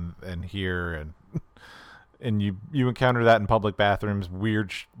why, and here, and you encounter that in public bathrooms,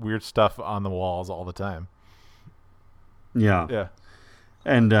 weird stuff on the walls all the time. Yeah.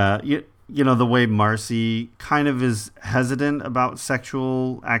 And the way Marcy kind of is hesitant about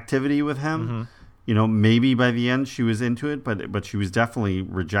sexual activity with him. Mm-hmm. Maybe by the end she was into it, but she was definitely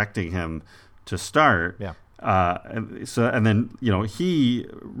rejecting him to start. Yeah. And then he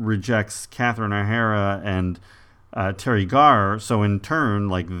rejects Catherine O'Hara, and Terry Garr. So in turn,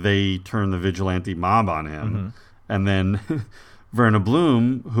 like, they turn the vigilante mob on him. And then Verna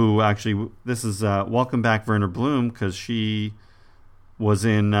Bloom, who actually, this is welcome back Verna Bloom, because she was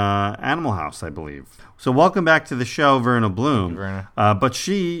in Animal House, I believe. So welcome back to the show, Verna Bloom. Verna. But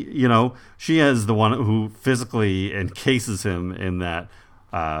she, she is the one who physically encases him in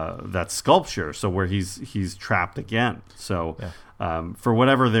that sculpture, so where he's trapped again. So for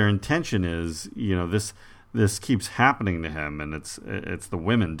whatever their intention is, this keeps happening to him, and it's the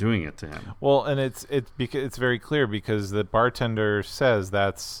women doing it to him. Well, and it's very clear because the bartender says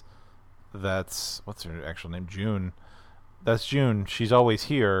that's what's her actual name? June. That's June. She's always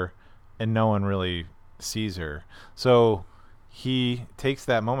here, and no one really sees her. So he takes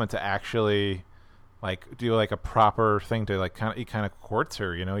that moment to actually do a proper thing to he kind of courts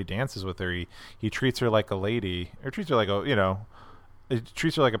her. He dances with her. He treats her like a lady, or treats her like it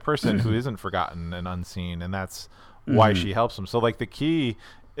treats her like a person who isn't forgotten and unseen, and that's why she helps him. So the key,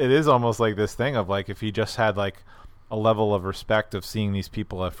 it is almost like this thing of if he just had a level of respect of seeing these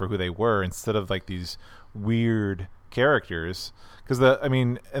people for who they were instead of these weird characters, because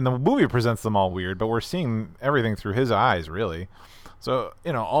and the movie presents them all weird, but we're seeing everything through his eyes, really. So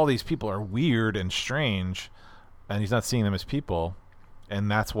all these people are weird and strange, and he's not seeing them as people, and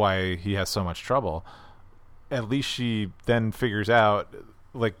that's why he has so much trouble. At least she then figures out,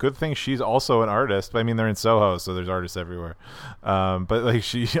 good thing she's also an artist. They're in Soho, so there's artists everywhere. But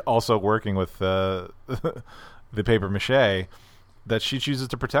she's also working with the paper mache, that she chooses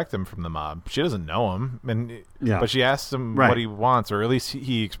to protect him from the mob. She doesn't know him, but she asks him what he wants, or at least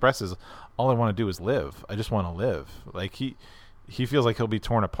he expresses, all I want to do is live. I just want to live. He feels like he'll be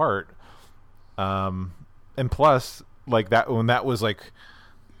torn apart. And plus, that when that was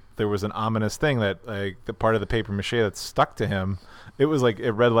there was an ominous thing that the part of the paper mache that stuck to him. It was it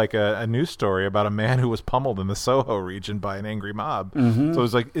read like a news story about a man who was pummeled in the Soho region by an angry mob. So it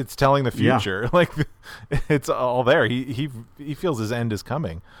was it's telling the future. It's all there. He feels his end is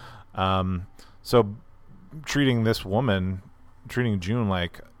coming. So treating June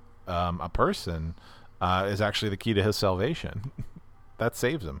like a person is actually the key to his salvation. That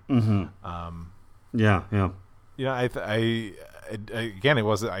saves him. Again, it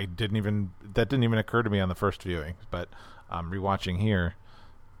wasn't. That didn't even occur to me on the first viewing, but rewatching here,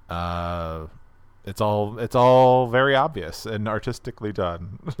 it's all very obvious and artistically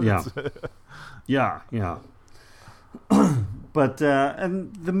done. Yeah. But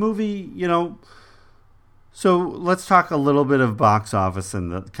and the movie, So let's talk a little bit of box office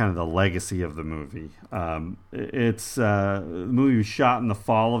and the kind of the legacy of the movie. The movie was shot in the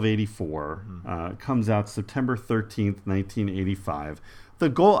fall of '84. It comes out September 13th, 1985.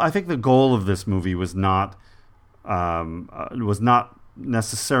 I think the goal of this movie was not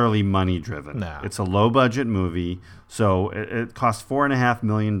necessarily money driven. No. It's a low budget movie, so it cost $4.5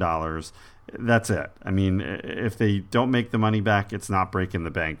 million. That's it. If they don't make the money back, it's not breaking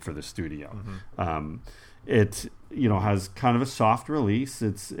the bank for the studio. It has kind of a soft release.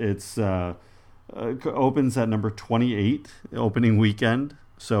 It opens at number 28 opening weekend,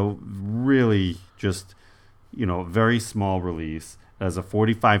 so really just very small release. It has a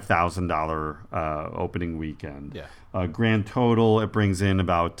 $45,000 opening weekend. Grand total, it brings in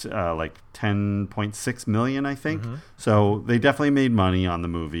about $10.6 million, I think. So they definitely made money on the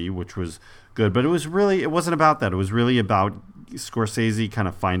movie, which was good. But it wasn't about that. It was really about Scorsese kind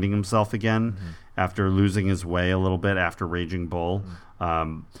of finding himself again after losing his way a little bit after Raging Bull.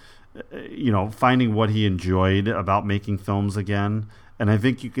 Finding what he enjoyed about making films again. And I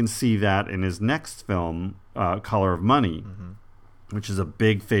think you can see that in his next film, Color of Money, which is a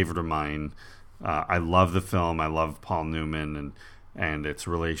big favorite of mine. I love the film. I love Paul Newman and its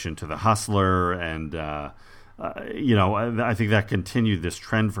relation to The Hustler. And, I think that continued this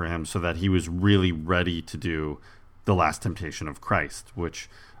trend for him so that he was really ready to do The Last Temptation of Christ, which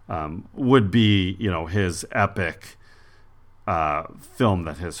would be, his epic film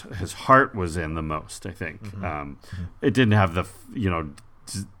that his heart was in the most, I think. It didn't have the,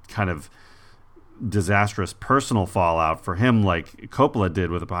 kind of disastrous personal fallout for him like Coppola did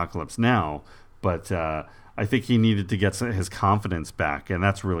with Apocalypse Now, but I think he needed to get his confidence back, and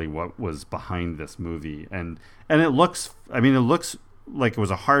that's really what was behind this movie. And it looks like it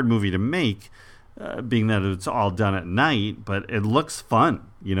was a hard movie to make, being that it's all done at night, but it looks fun.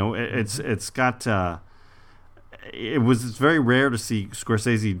 It's got it's very rare to see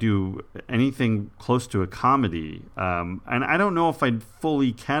Scorsese do anything close to a comedy, and I don't know if I'd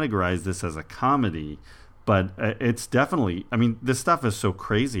fully categorize this as a comedy, but it's definitely. This stuff is so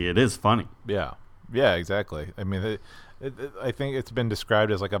crazy; it is funny. Yeah, exactly. I think it's been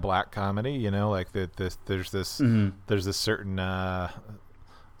described as like a black comedy. You know, like there's this certain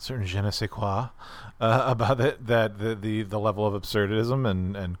je ne sais quoi about it, that the level of absurdism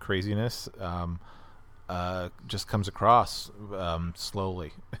and craziness just comes across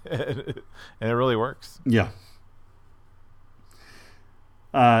slowly, and it really works. Yeah.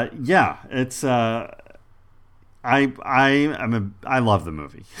 It's I love the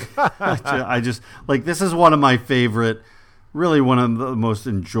movie. I just like, this is one of my favorite, really one of the most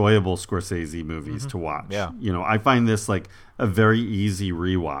enjoyable Scorsese movies to watch. Yeah. You know, I find this like a very easy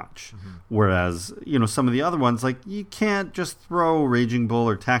rewatch, whereas, you know, some of the other ones, like, you can't just throw Raging Bull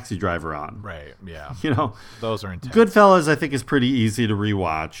or Taxi Driver on. Right. Yeah. You know, those are intense. Goodfellas, I think, is pretty easy to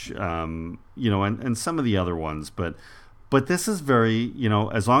rewatch. You know, and some of the other ones, but this is very, you know,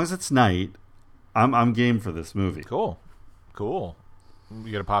 as long as it's night, I'm game for this movie. Cool. You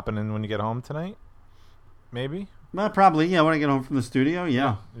gonna pop it in when you get home tonight? Maybe. Probably, yeah. When I get home from the studio,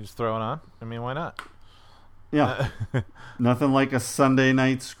 yeah. You just throw it on. I mean, why not? Yeah. Nothing like a Sunday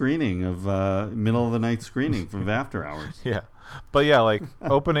night screening of middle of the night screening from After Hours. Yeah, but yeah, like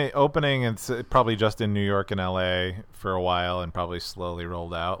opening. It's probably just in New York and L.A. for a while, and probably slowly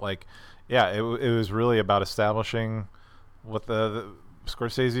rolled out. Like, yeah, it was really about establishing what the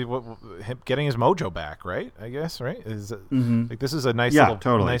Scorsese, him getting his mojo back, right? I guess, right? Is like, this is a nice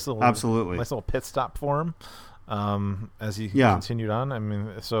absolutely nice little pit stop for him as he continued on. I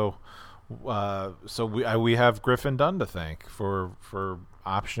mean, so we have Griffin Dunne to thank for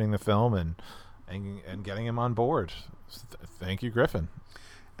optioning the film and getting him on board. Thank you, Griffin.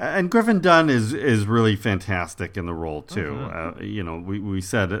 And Griffin Dunne is really fantastic in the role too. You know, we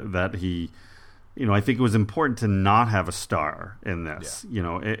said that he. You know, I think it was important to not have a star in this. Yeah. You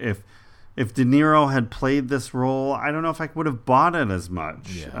know, if De Niro had played this role, I don't know if I would have bought it as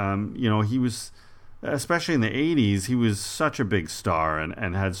much. Yeah. You know, he was, especially in the 80s, he was such a big star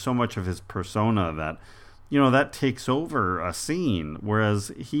and had so much of his persona that, you know, that takes over a scene.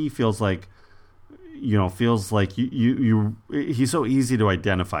 Whereas he feels like you he's so easy to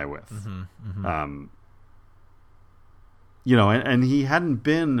identify with. You know, and he hadn't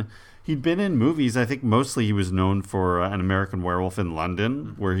been. He'd been in movies. I think mostly he was known for An American Werewolf in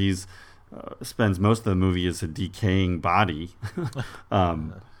London, where he's spends most of the movie as a decaying body.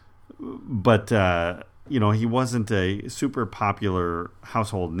 But you know, he wasn't a super popular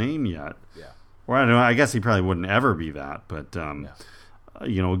household name yet. Yeah. Or I don't know. I guess he probably wouldn't ever be that. But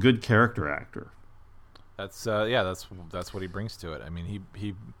you know, a good character actor. That's that's what he brings to it. I mean,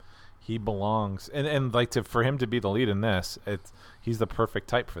 he belongs, and like for him to be the lead in this, he's the perfect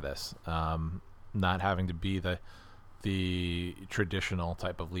type for this. Not having to be the traditional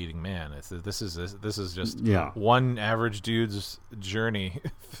type of leading man. This is just one average dude's journey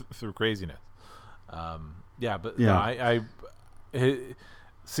through craziness.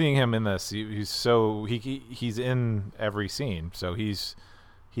 Seeing him in this, he's in every scene, so he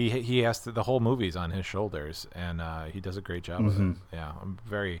has to, the whole movie's on his shoulders, and he does a great job of it. Yeah, I'm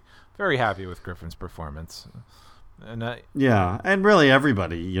very, very happy with Griffin's performance. And and really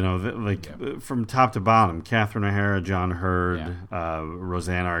everybody, you know, from top to bottom, Catherine O'Hara, John Hurd,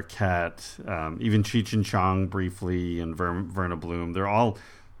 Roseanne Arquette, even Cheech and Chong briefly, and Verna Bloom. They're all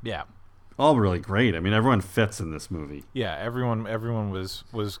really great. I mean, everyone fits in this movie. Yeah, everyone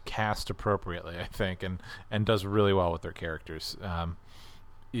was cast appropriately, I think, and does really well with their characters.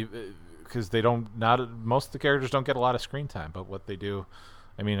 Because most of the characters don't get a lot of screen time, but what they do,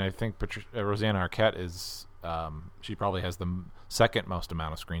 I mean, I think Roseanne Arquette is, she probably has the second most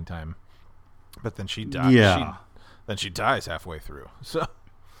amount of screen time, but then she dies. Yeah. Then she dies halfway through. So,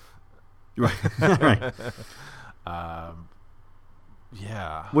 right.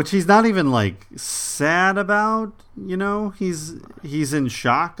 Yeah. Which he's not even like sad about. You know, he's in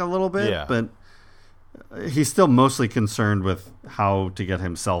shock a little bit, but he's still mostly concerned with how to get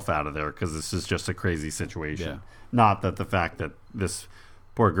himself out of there, because this is just a crazy situation. Not that the fact that this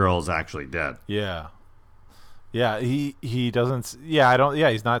poor girl is actually dead. He doesn't.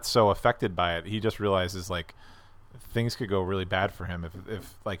 He's not so affected by it. He just realizes like things could go really bad for him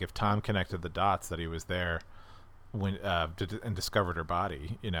if Tom connected the dots that he was there when and discovered her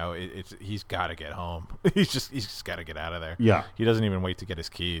body. You know, he's got to get home. he's just got to get out of there. Yeah, he doesn't even wait to get his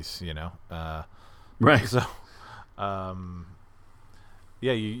keys. You know. Right. So,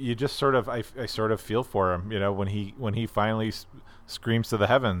 you just sort of, I sort of feel for him, you know, when he finally screams to the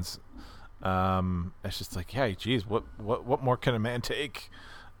heavens. It's just like, yeah, geez, what more can a man take?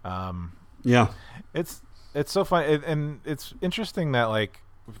 It's so fun, and it's interesting that, like,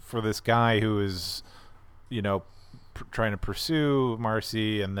 for this guy who is, you know, trying to pursue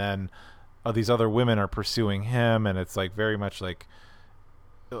Marcy, and then these other women are pursuing him, and it's like very much like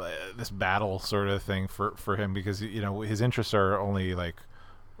this battle sort of thing for him, because his interests are only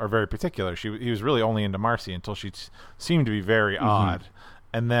are very particular. He was really only into Marcy until she seemed to be very odd,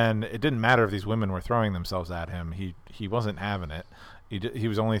 and then it didn't matter if these women were throwing themselves at him. He wasn't having it. He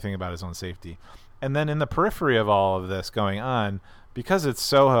was only thinking about his own safety. And then in the periphery of all of this going on, because it's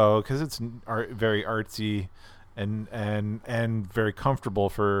Soho, because it's very artsy and very comfortable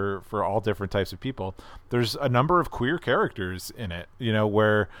for all different types of people, there's a number of queer characters in it,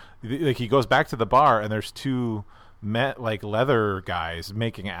 where he goes back to the bar and there's two leather guys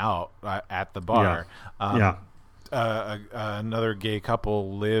making out at the bar. Another gay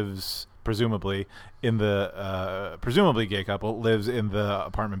couple lives presumably gay couple lives in the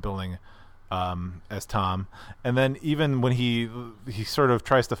apartment building as Tom. And then even when he sort of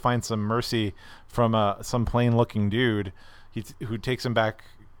tries to find some mercy from some plain looking dude who takes him back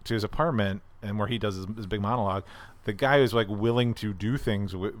to his apartment and where he does his big monologue, the guy is willing to do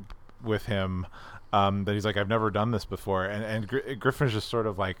things with him that he's I've never done this before, and Griffin's just sort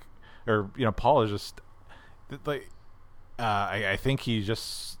of Paul is just I think he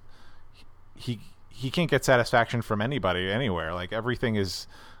just he can't get satisfaction from anybody anywhere. Everything is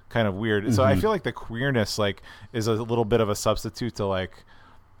kind of weird. So I feel the queerness is a little bit of a substitute to I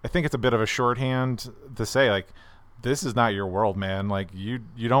think it's a bit of a shorthand to say this is not your world, man. You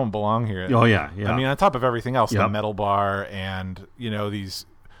don't belong here. Oh yeah. I mean, on top of everything else, the metal bar and these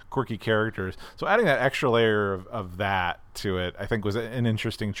quirky characters. So adding that extra layer of that to it, I think was an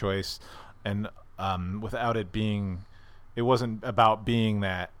interesting choice. And without it being, it wasn't about being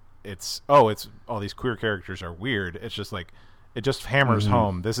that it's all these queer characters are weird. It's just it just hammers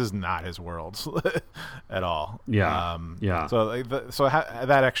home this is not his world at all. So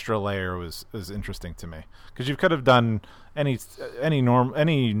that extra layer was interesting to me, because you could have done any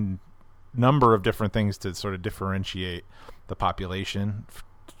number of different things to sort of differentiate the population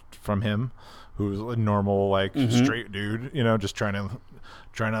from him, who's a normal straight dude, just trying to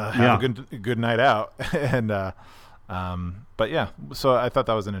have a good night out. And but yeah, so I thought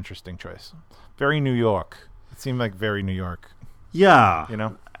that was an interesting choice. Very New York. It seemed very New York. Yeah.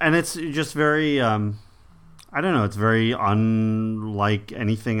 And it's just very, I don't know, it's very unlike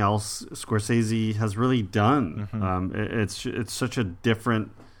anything else Scorsese has really done. It's such a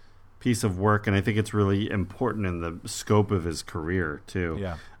different piece of work, and I think it's really important in the scope of his career too.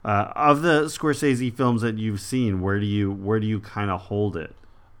 Yeah. Of the Scorsese films that you've seen, where do you kind of hold it?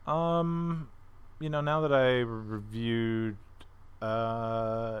 Now that I reviewed,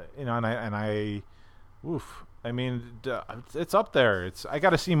 I mean, it's up there. I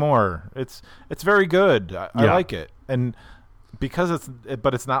got to see more. It's very good. I like it, and because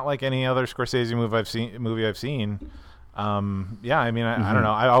but it's not like any other Scorsese movie I've seen. I mean, I don't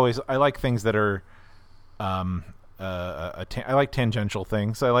know. I like things that are, I like tangential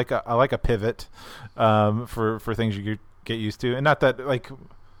things. I like a pivot, for things you get used to, and not like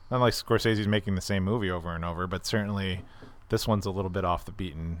Scorsese's making the same movie over and over, but certainly this one's a little bit off the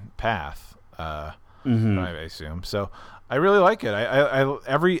beaten path. I assume. So I really like it. I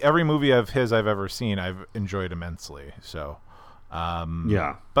every movie of his I've ever seen I've enjoyed immensely. So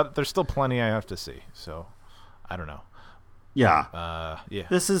but there's still plenty I have to see. So I don't know.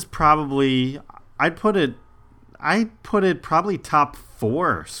 This is probably I'd put it probably top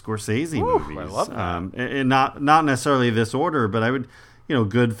 4 Scorsese movies. I love that. And not necessarily this order, but I would,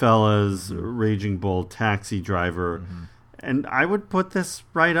 Goodfellas, Raging Bull, Taxi Driver. And I would put this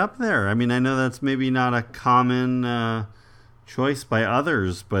right up there. I mean, I know that's maybe not a common choice by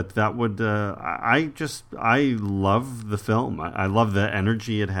others, but that would. I love the film. I love the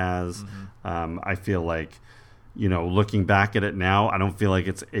energy it has. I feel like, looking back at it now, I don't feel like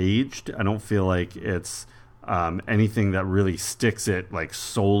it's aged. I don't feel like it's anything that really sticks it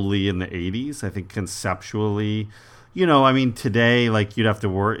solely in the 80s. I think conceptually. I mean, today, you'd have to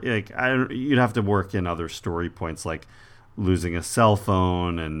work. You'd have to work in other story points losing a cell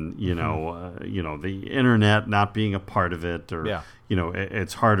phone and the internet not being a part of it, or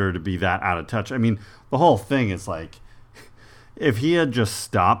it's harder to be that out of touch. I mean, the whole thing is if he had just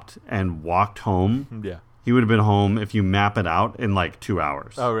stopped and walked home, he would have been home, if you map it out, in 2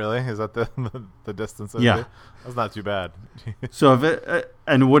 hours. Oh, really? Is that the distance? That's not too bad. So if it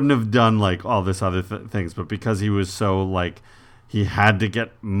and wouldn't have done all this other things, but because he was so he had to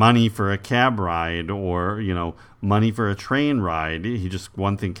get money for a cab ride or, money for a train ride. He just,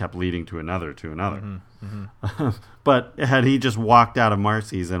 one thing kept leading to another. But had he just walked out of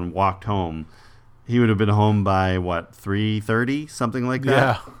Marcy's and walked home, he would have been home by, 3:30, something like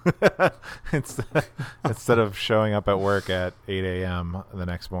that? Yeah. Instead of showing up at work at 8 a.m. the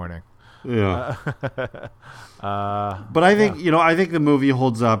next morning. Yeah. But I think I think the movie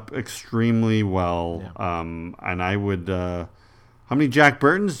holds up extremely well. Yeah. And I would. How many Jack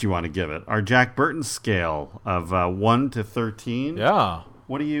Burtons do you want to give it? Our Jack Burton scale of 1 to 13. Yeah.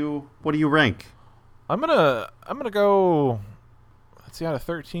 What do you rank? I'm gonna go. Let's see, out of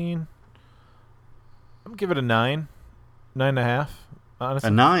 13, I'm gonna give it a 9, 9.5. Honestly,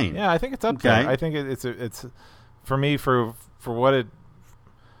 A 9. Yeah, I think it's up Okay. there. I think it's for me for what it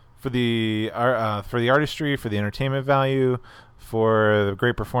for the artistry, for the entertainment value, for the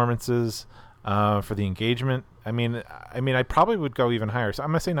great performances, for the engagement. I mean, I probably would go even higher. So I'm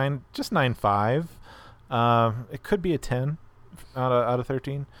gonna say 9, just 9.5. It could be a 10 out of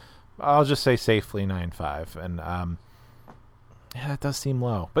 13. I'll just say safely 9.5, and yeah, that does seem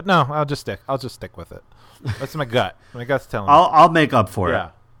low. But no, I'll just stick with it. That's my gut. My gut's telling me. I'll make up for Yeah.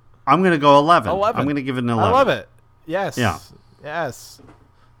 it. I'm going to go 11. 11. I'm going to give it an 11. I love it. Yes. Yeah. Yes.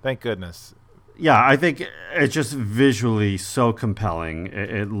 Thank goodness. Yeah, I think it's just visually so compelling.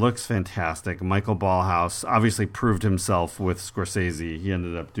 It looks fantastic. Michael Ballhaus obviously proved himself with Scorsese. He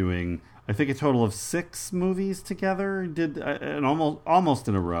ended up doing, I think, a total of 6 movies together. He did an almost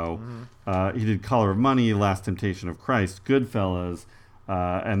in a row. Mm-hmm. He did Color of Money, Last Temptation of Christ, Goodfellas,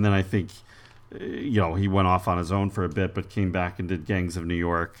 and then I think he went off on his own for a bit, but came back and did Gangs of New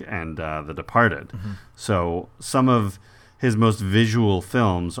York and The Departed. Mm-hmm. So some of his most visual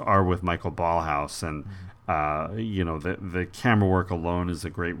films are with Michael Ballhaus, and the camera work alone is a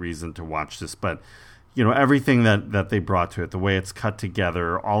great reason to watch this. But everything that they brought to it, the way it's cut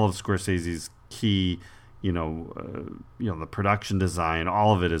together, all of Scorsese's key, the production design,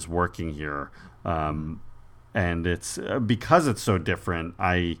 all of it is working here, and it's because it's so different.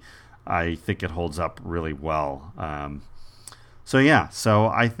 I think it holds up really well. So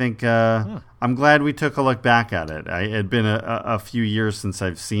I think I'm glad we took a look back at it. It had been a few years since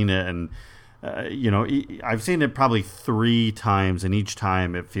I've seen it, and I've seen it probably 3 times, and each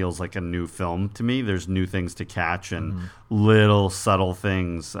time it feels like a new film to me. There's new things to catch and little subtle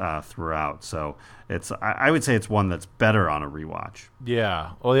things throughout. So I would say it's one that's better on a rewatch.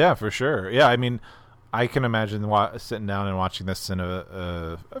 Yeah. Well, yeah, for sure. Yeah, I mean, I can imagine sitting down and watching this in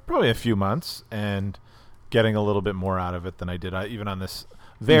probably a few months and getting a little bit more out of it than I did even on this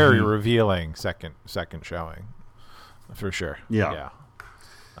very revealing second showing, for sure. Yeah.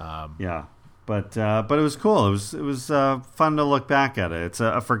 But it was cool. It was fun to look back at it. It's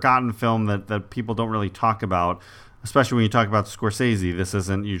a forgotten film that people don't really talk about, especially when you talk about Scorsese. This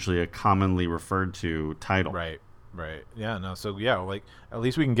isn't usually a commonly referred to title. Right. Yeah. No. So yeah, like at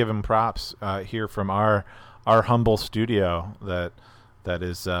least we can give him props here from our humble studio that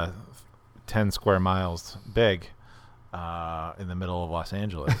is 10 square miles big in the middle of Los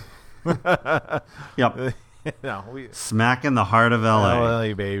Angeles. Yep. No, smack in the heart of LA.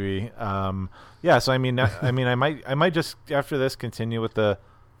 LA, baby. Yeah, so I mean, I might just after this continue with the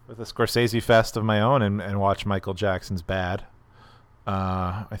Scorsese fest of my own and watch Michael Jackson's Bad.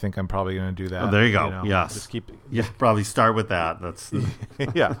 I think I'm probably going to do that. Oh, there you go. Yes. Just keep. Yeah, probably start with that. That's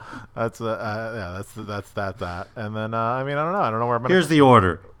yeah. That's that. And then I mean, I don't know where I'm going. Here's the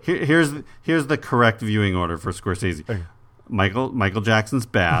order. Here's the correct viewing order for Scorsese. Okay. Michael Jackson's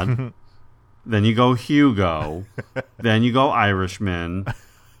Bad. Then you go Hugo. Then you go Irishman,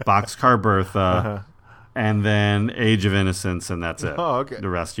 Boxcar Bertha, and then Age of Innocence, and that's it. Oh, okay. The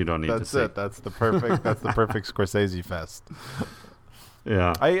rest you don't need to see. That's the perfect Scorsese fest.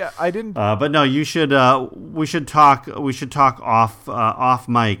 Yeah, I didn't. But no, you should. We should talk off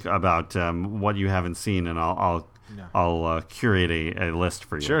mic about what you haven't seen, and I'll curate a list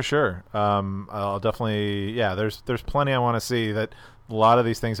for you. Sure. I'll definitely. Yeah, there's plenty I want to see. That a lot of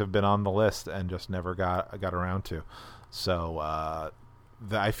these things have been on the list and just never got around to. So I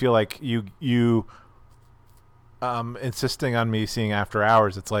feel like you insisting on me seeing After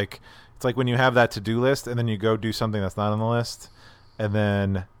Hours. It's like when you have that to-do list and then you go do something that's not on the list. And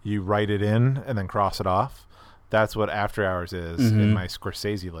then you write it in and then cross it off. That's what After Hours is in my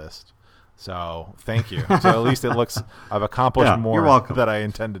Scorsese list. So thank you. So at least it looks I've accomplished more than I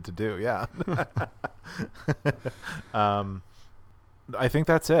intended to do. Yeah. I think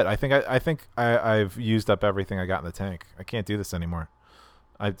that's it. I think I've used up everything I got in the tank. I can't do this anymore.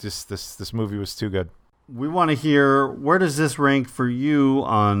 This movie was too good. We want to hear, where does this rank for you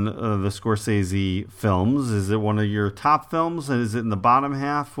on the Scorsese films? Is it one of your top films? Is it in the bottom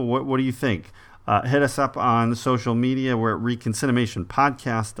half? What do you think? Hit us up on social media. We're at Reconciliation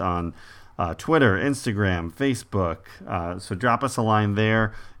Podcast on Twitter, Instagram, Facebook. So drop us a line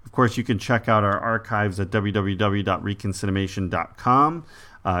there. Of course, you can check out our archives at www.reconciliation.com.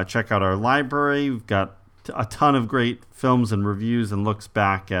 Check out our library. We've got a ton of great films and reviews and looks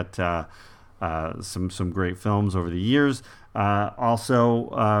back at some great films over the years.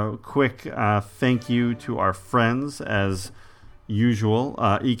 Also, quick thank you to our friends, as usual,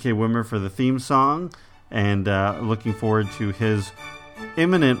 E.K. Wimmer for the theme song, and looking forward to his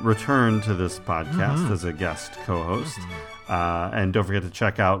imminent return to this podcast as a guest co-host. And don't forget to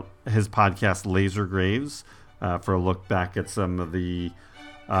check out his podcast, Laser Graves, for a look back at some of the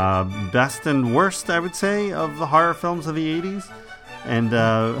best and worst, I would say, of the horror films of the 80s. And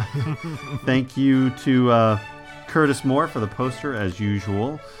thank you to Curtis Moore for the poster, as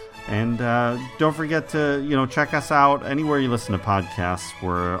usual. And don't forget to check us out anywhere you listen to podcasts.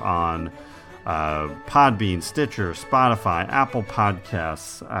 We're on Podbean, Stitcher, Spotify, Apple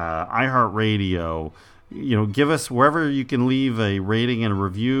Podcasts, iHeartRadio. Give us wherever you can leave a rating and a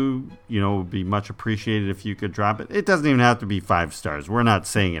review. It would be much appreciated if you could drop it. It doesn't even have to be 5 stars. We're not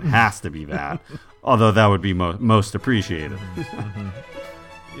saying it has to be that, although that would be most appreciated.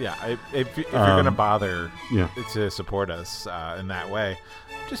 Yeah, if you're going to bother to support us in that way,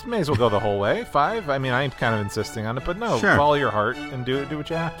 just may as well go the whole way. 5. I mean, I'm kind of insisting on it, but no, follow your heart and do what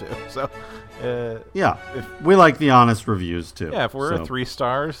you have to. So, if we like the honest reviews too. Yeah, if we're at 3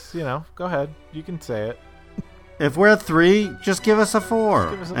 stars, go ahead, you can say it. If we're at 3, just give us a 4,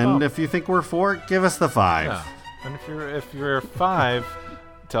 us a and bump. If you think we're 4, give us the 5. Yeah. And if you're 5,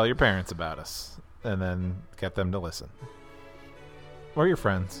 tell your parents about us, and then get them to listen, or your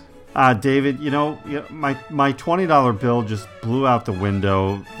friends. David, my $20 bill just blew out the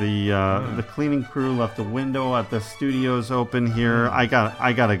window. The cleaning crew left the window at the studios open here. I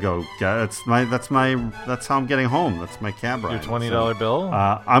gotta go. That's how I'm getting home. That's my cab ride. Your $20 bill?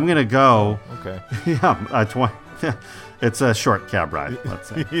 I'm gonna go. Okay. Yeah, it's a short cab ride. Let's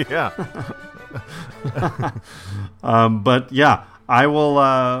say. Yeah. But yeah, I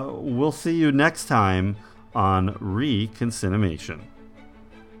will. We'll see you next time on Reconcinimation.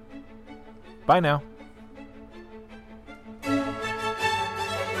 Bye now.